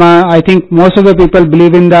 I think most of the people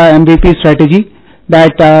believe in the MVP strategy,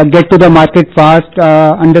 that get to the market fast,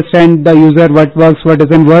 understand the user, what works, what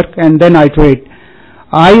doesn't work, and then iterate.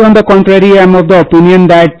 I, on the contrary, am of the opinion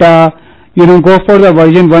that you know, go for the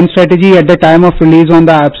version 1 strategy at the time of release on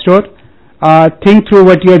the App Store. Think through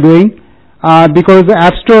what you are doing, because the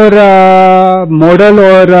App Store model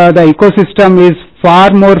or the ecosystem is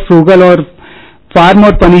far more frugal or far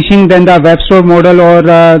more punishing than the Web Store model or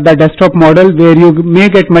the desktop model, where you may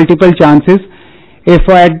get multiple chances. If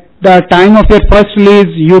at the time of your first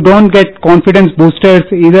release you don't get confidence boosters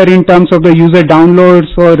either in terms of the user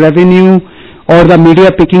downloads or revenue or the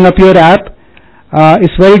media picking up your app,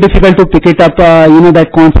 it's very difficult to pick it up, you know,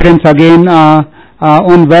 that confidence again.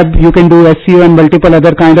 On web you can do SEO and multiple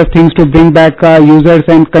other kind of things to bring back users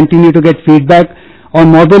and continue to get feedback.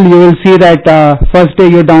 On mobile you will see that first day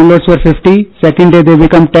your downloads were 50, second day they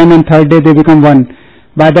become 10, and third day they become 1.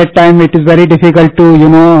 By that time it is very difficult to, you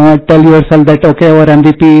know, tell yourself that okay, our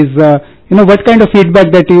MVP is, you know, what kind of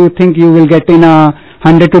feedback that you think you will get in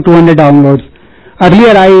 100 to 200 downloads.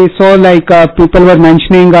 Earlier I saw like people were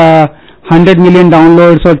mentioning 100 million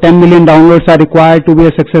downloads or 10 million downloads are required to be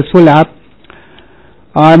a successful app.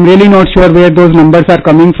 I'm really not sure where those numbers are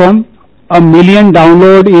coming from. 1 million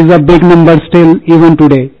download is a big number still even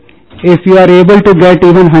today. If you are able to get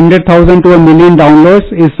even 100,000 to 1 million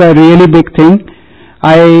downloads, it's a really big thing.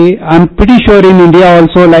 I'm pretty sure in India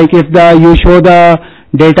also, like if you show the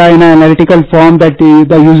data in an analytical form that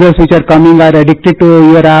the users which are coming are addicted to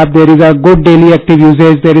your app, there is a good daily active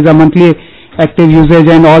usage, there is a monthly active usage,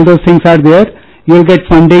 and all those things are there, you'll get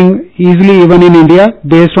funding easily even in India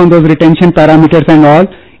based on those retention parameters and all,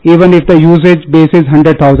 even if the usage base is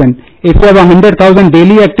 100,000. If you have 100,000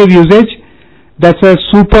 daily active usage, that's a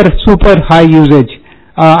super high usage.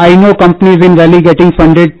 I know companies in Valley getting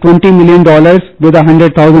funded $20 million with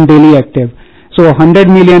 100,000 daily active. So 100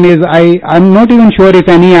 million is, I'm not even sure if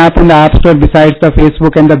any app on the App Store besides the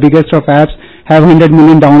Facebook and the biggest of apps have 100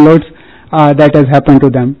 million downloads. That has happened to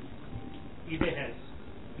them. eBay has.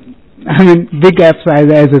 I mean, big apps,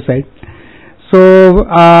 as I said. So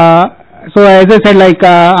as I said, like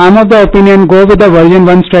I'm of the opinion, go with the version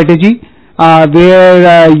 1 strategy,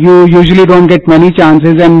 where you usually don't get many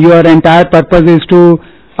chances, and your entire purpose is to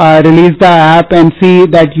release the app and see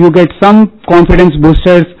that you get some confidence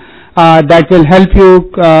boosters that will help you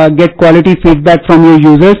get quality feedback from your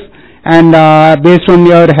users, and based on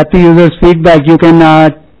your happy users feedback you can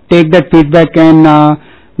take that feedback and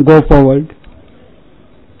go forward.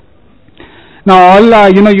 Now all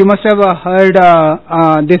you know, you must have heard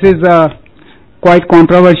this is quite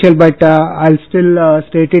controversial, but I'll still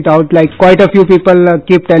state it out. Like quite a few people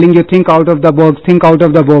keep telling you, think out of the box, think out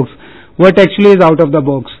of the box. What actually is out of the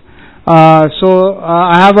box? So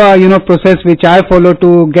I have a process which I follow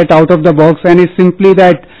to get out of the box, and it's simply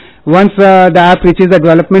that once the app reaches the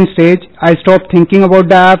development stage, I stop thinking about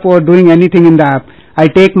the app or doing anything in the app. I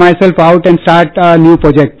take myself out and start a new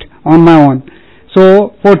project on my own.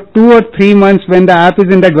 So for 2 or 3 months when the app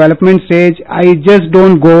is in the development stage, I just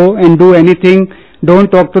don't go and do anything,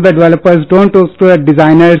 don't talk to the developers, don't talk to the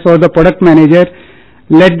designers or the product manager,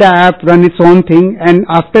 let the app run its own thing, and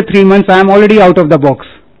after 3 months I am already out of the box.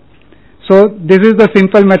 So this is the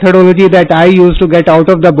simple methodology that I use to get out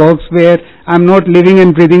of the box, where I'm not living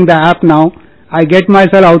and breathing the app now. I get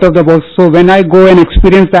myself out of the box. So when I go and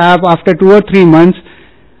experience the app after 2 or 3 months,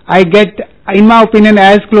 I get, in my opinion,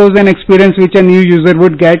 as close an experience which a new user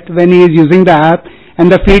would get when he is using the app, and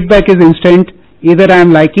the feedback is instant. Either I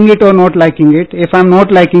am liking it or not liking it. If I'm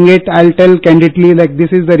not liking it, I'll tell candidly, like,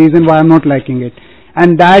 this is the reason why I'm not liking it.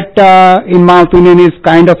 And that, in my opinion, is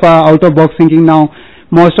kind of out of box thinking now.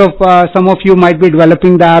 Some of you might be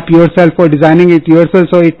developing the app yourself or designing it yourself,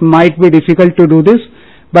 so it might be difficult to do this.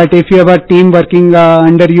 But if you have a team working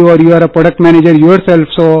under you, or you are a product manager yourself,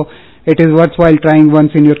 so it is worthwhile trying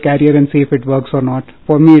once in your career and see if it works or not.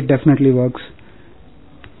 For me, it definitely works.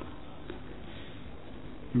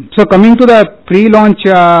 So coming to the pre-launch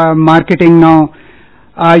marketing now,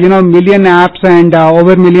 million apps and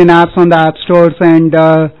over million apps on the app stores, and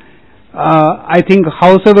I think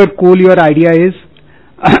however cool your idea is,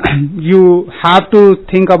 you have to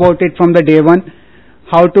think about it from the day one,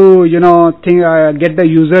 how to get the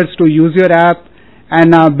users to use your app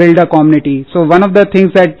and build a community. So one of the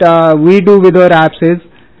things that we do with our apps is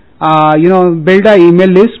build an email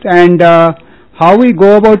list, and how we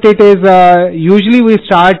go about it is usually we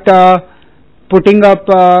start putting up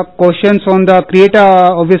questions on the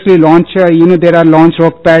obviously launch, there are launch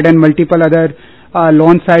rockpad and multiple other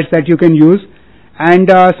launch sites that you can use. And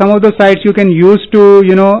some of the sites you can use to,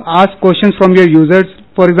 ask questions from your users.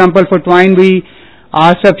 For example, for Twine, we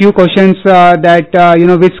asked a few questions that,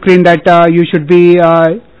 which screen that you should be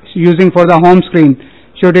using for the home screen.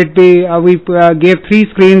 Should it be, we gave 3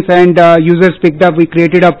 screens and users picked up, we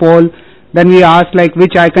created a poll. Then we asked, like,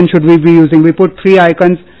 which icon should we be using? We put 3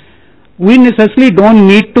 icons. We necessarily don't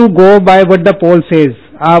need to go by what the poll says.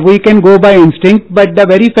 We can go by instinct, but the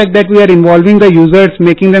very fact that we are involving the users,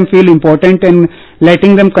 making them feel important and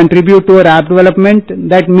letting them contribute to our app development,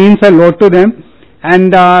 that means a lot to them.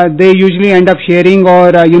 And they usually end up sharing,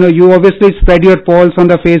 or you obviously spread your polls on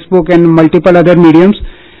the Facebook and multiple other mediums.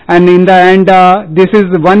 And in the end, this is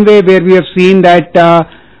one way where we have seen that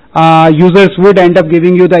users would end up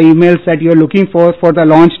giving you the emails that you're looking for the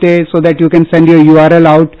launch day, so that you can send your URL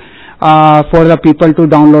out for the people to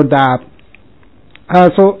download the app.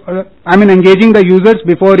 Engaging the users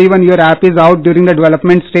before even your app is out, during the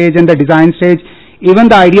development stage and the design stage, even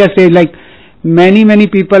the idea stage. Like many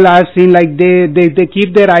people I've seen, like they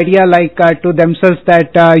keep their idea like to themselves,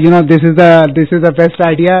 that this is the best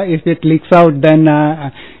idea. If it leaks out, then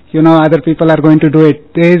other people are going to do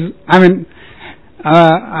it.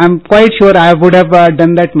 I'm quite sure I would have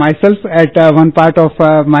done that myself at one part of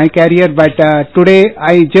my career, but today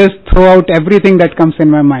I just throw out everything that comes in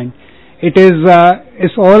my mind. It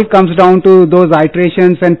all comes down to those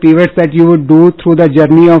iterations and pivots that you would do through the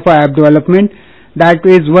journey of app development. That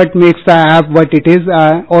is what makes the app what it is,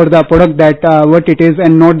 or the product that what it is,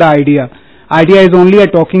 and not the idea. Idea is only a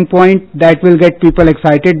talking point that will get people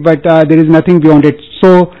excited, but there is nothing beyond it.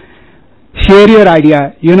 So share your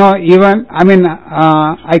idea.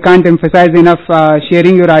 I can't emphasize enough,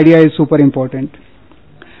 sharing your idea is super important.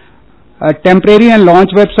 Temporary and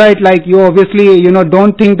launch website, like you obviously,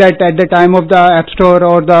 don't think that at the time of the app store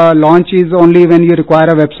or the launch is only when you require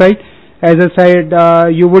a website. As I said,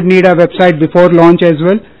 you would need a website before launch as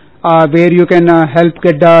well, where you can help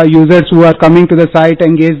get the users who are coming to the site,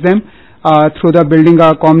 engage them through the building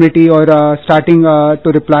a community or starting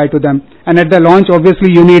to reply to them. And at the launch,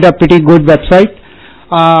 obviously, you need a pretty good website.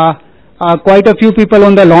 Quite a few people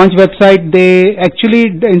on the launch website, they actually,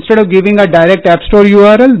 instead of giving a direct App Store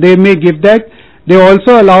URL, they may give that. They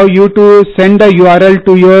also allow you to send the URL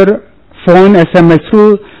to your phone SMS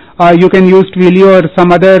through. You can use Twilio or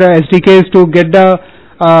some other SDKs to get the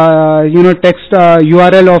text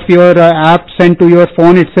URL of your app sent to your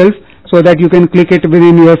phone itself, so that you can click it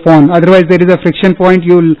within your phone. Otherwise, there is a friction point.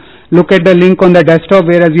 You'll look at the link on the desktop,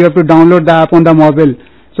 whereas you have to download the app on the mobile.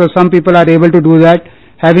 So some people are able to do that.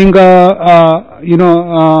 Having other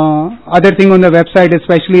thing on the website,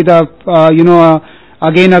 especially the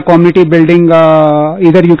again a community building.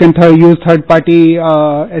 Either you can use third-party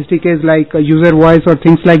SDKs like user voice or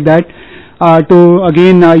things like that to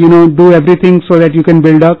again do everything so that you can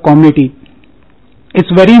build a community. It's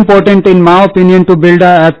very important, in my opinion, to build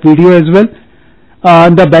a app video as well.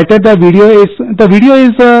 The better the video is,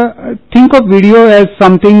 think of video as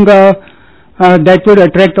something that would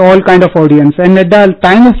attract all kind of audience. And at the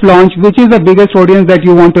time of launch, which is the biggest audience that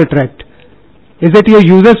you want to attract? Is it your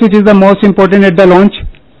users which is the most important at the launch?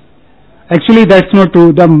 Actually, that's not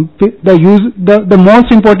true. The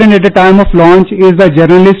most important at the time of launch is the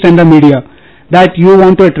journalist and the media that you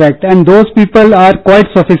want to attract. And those people are quite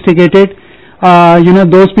sophisticated.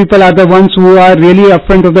 Those people are the ones who are really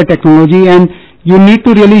upfront of the technology, and you need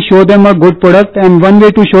to really show them a good product. And one way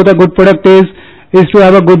to show the good product is to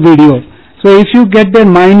have a good video. So if you get their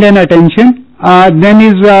mind and attention, then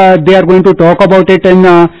they are going to talk about it and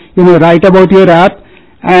write about your app,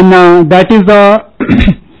 and that is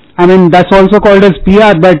I mean, that's also called as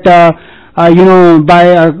PR. But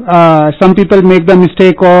some people make the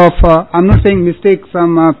mistake of I'm not saying mistake.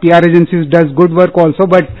 Some PR agencies does good work also,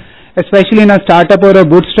 but especially in a startup or a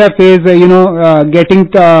bootstrap phase,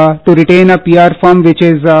 getting to retain a PR firm which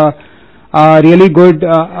is really good,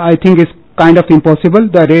 I think is kind of impossible.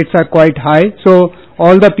 The rates are quite high, so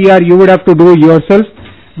all the PR you would have to do yourself.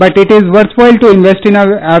 But it is worthwhile to invest in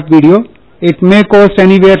an app video. It may cost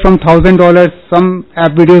anywhere from $1,000. Some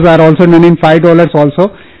app videos are also done in $5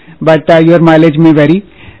 also, but your mileage may vary.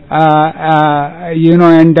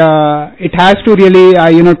 And it has to really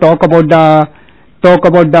talk about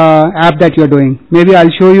the app that you're doing. Maybe I'll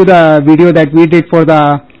show you the video that we did for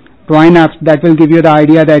the Twine apps. That will give you the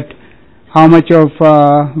idea that how much of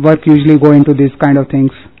work usually go into these kind of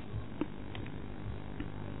things.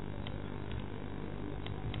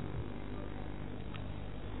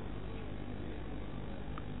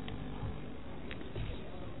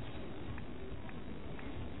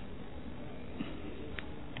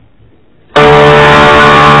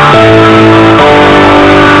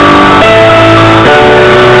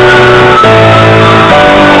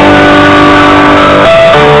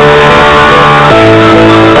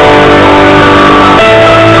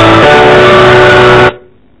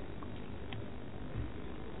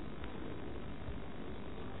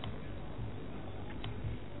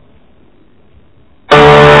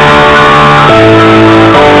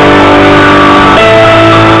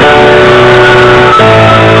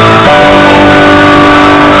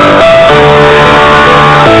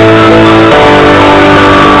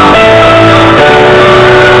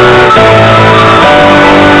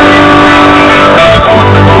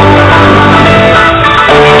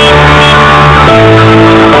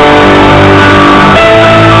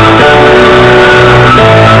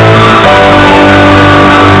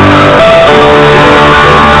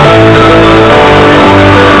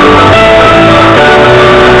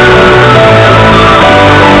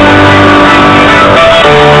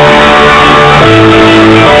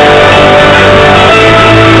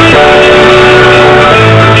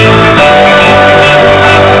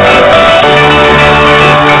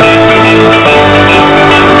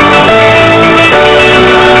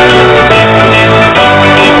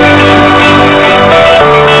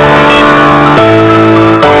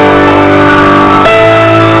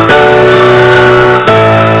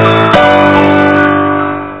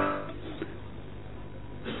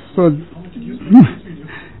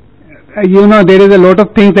 There is a lot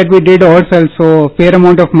of things that we did ourselves, so fair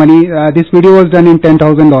amount of money. This video was done in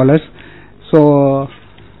 $10,000. So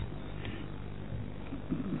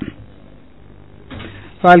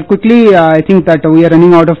I'll quickly, I think that we are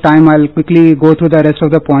running out of time. I'll quickly go through the rest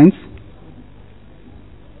of the points.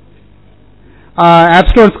 App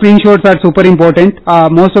Store screenshots are super important.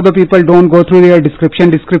 Most of the people don't go through their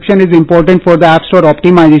description. Description is important for the App Store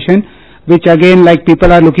optimization, which again, like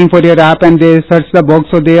people are looking for your app and they search the box,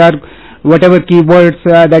 so they are whatever keywords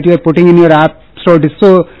that you are putting in your App Store.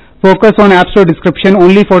 So focus on App Store description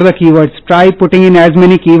only for the keywords. Try putting in as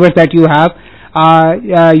many keywords that you have.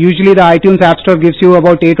 Usually the iTunes App Store gives you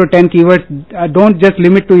about 8 or 10 keywords. Don't just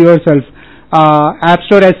limit to yourself. App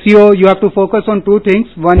Store SEO, you have to focus on two things.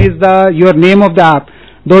 One is your name of the app.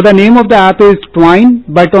 Though the name of the app is Twine,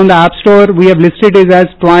 but on the App Store we have listed it as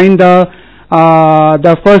Twine, the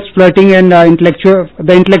first flirting and intellectual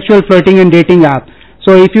flirting and dating app.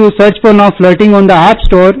 So if you search for now flirting on the App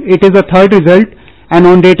Store, it is the third result, and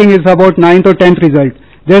on dating is about 9th or 10th result.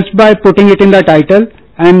 Just by putting it in the title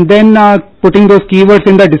and then putting those keywords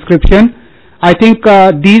in the description, I think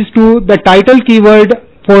these two, the title keyword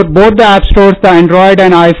for both the app stores, the Android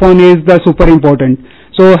and iPhone, is the super important.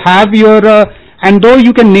 So have And though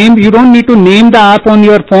you can name, you don't need to name the app on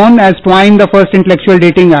your phone as Twine, the first intellectual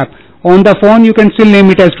dating app. On the phone, you can still name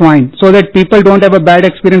it as Twine, so that people don't have a bad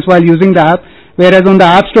experience while using the app. Whereas on the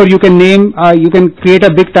App Store, you can name, you can create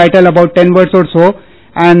a big title about 10 words or so,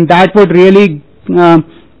 and that would really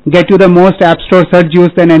get you the most App Store search use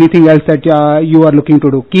than anything else that you are looking to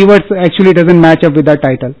do. Keywords actually doesn't match up with that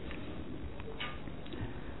title.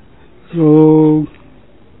 So,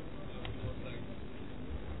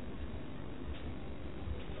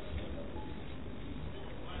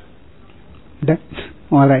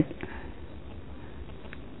 all right.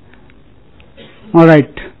 All right.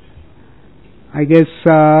 I guess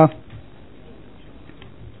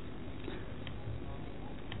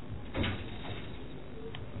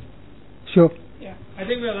sure. Yeah, I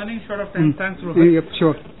think we are running short of time. Thanks, Rohit. Yep,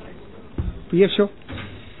 sure. Yeah, sure.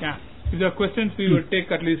 Yeah. If there are questions, we will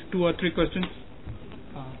take at least 2 or 3 questions.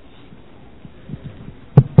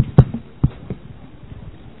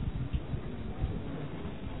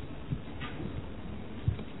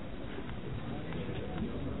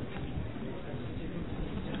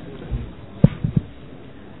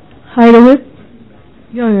 Hi, Rohit.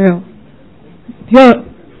 Yeah. Yep.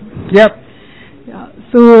 Yeah.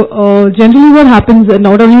 So generally, what happens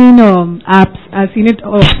not only in apps, I've seen it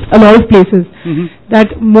a lot of places,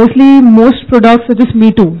 that most products are just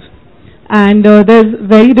Me Too's, and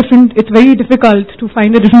it's very difficult to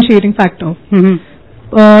find a differentiating factor.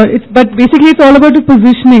 But basically, it's all about the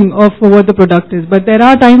positioning of what the product is. But there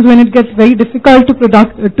are times when it gets very difficult to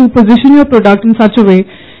position your product in such a way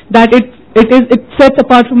that it sets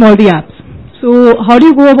apart from all the apps. So how do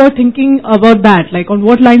you go about thinking about that? Like, on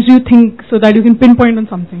what lines do you think so that you can pinpoint on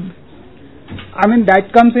something? I mean,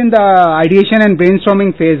 that comes in the ideation and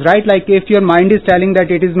brainstorming phase, right? Like, if your mind is telling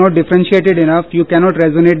that it is not differentiated enough, you cannot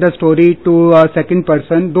resonate the story to a second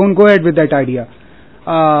person, don't go ahead with that idea.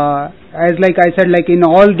 As like I said, like in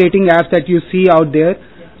all dating apps that you see out there,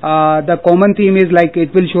 the common theme is like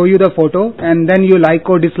it will show you the photo and then you like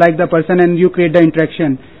or dislike the person and you create the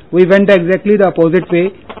interaction. We went exactly the opposite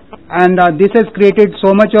way, and this has created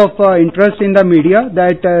so much of interest in the media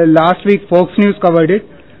that last week Fox News covered it,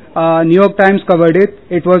 New York Times covered it,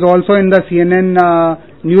 it was also in the CNN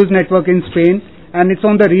news network in Spain, and it's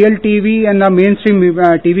on the real TV and the mainstream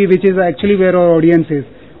TV, which is actually where our audience is.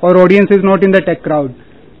 Our audience is not in the tech crowd.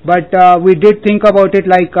 But we did think about it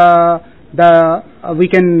like we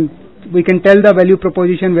can tell the value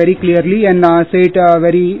proposition very clearly and say it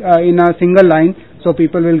in a single line, so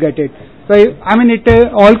people will get it. So I mean, it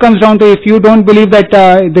all comes down to, if you don't believe that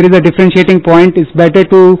there is a differentiating point, it's better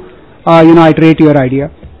to iterate your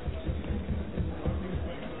idea.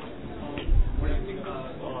 What do you think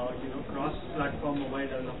of cross-platform mobile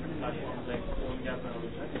development platforms like PhoneGap and all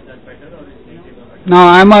that? Is that better or is native better? Now,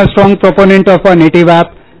 I'm a strong proponent of a native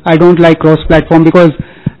app. I don't like cross-platform because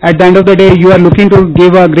at the end of the day, you are looking to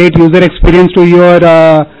give a great user experience to your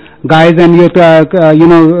guys, and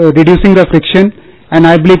you're reducing the friction. And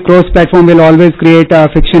I believe cross-platform will always create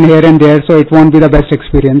friction here and there, so it won't be the best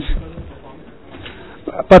experience.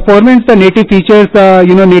 Performance, the native features,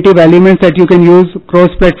 native elements that you can use,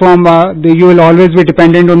 cross-platform, you will always be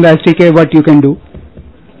dependent on the SDK, what you can do.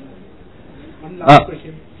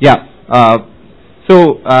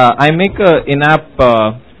 I make a in-app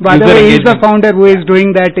by the way, he is the founder who is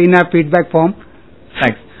doing that in-app feedback form.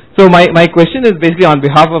 Thanks. So my question is basically on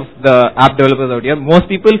behalf of the app developers out here. Most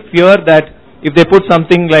people fear that if they put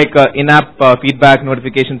something like in-app feedback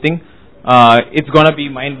notification thing, it's going to be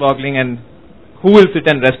mind-boggling, and who will sit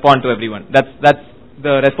and respond to everyone? That's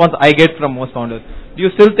the response I get from most founders. Do you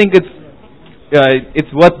still think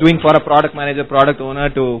it's worth doing for a product manager, product owner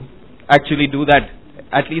to actually do that,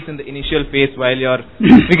 at least in the initial phase while you're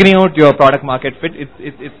figuring out your product market fit?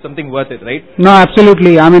 It's something worth it, right? No,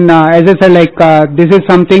 absolutely. I mean, as I said, like this is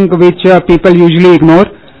something which people usually ignore.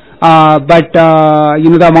 But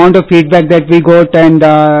the amount of feedback that we got and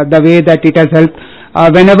the way that it has helped,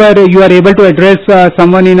 whenever you are able to address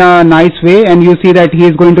someone in a nice way and you see that he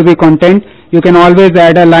is going to be content, you can always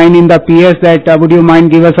add a line in the PS that would you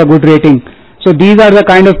mind give us a good rating. So these are the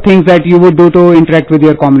kind of things that you would do to interact with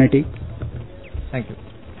your community. Thank you.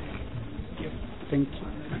 Thank you.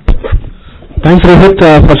 Thanks, Rohit,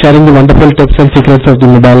 for sharing the wonderful tips and secrets of the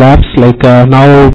mobile apps. Like now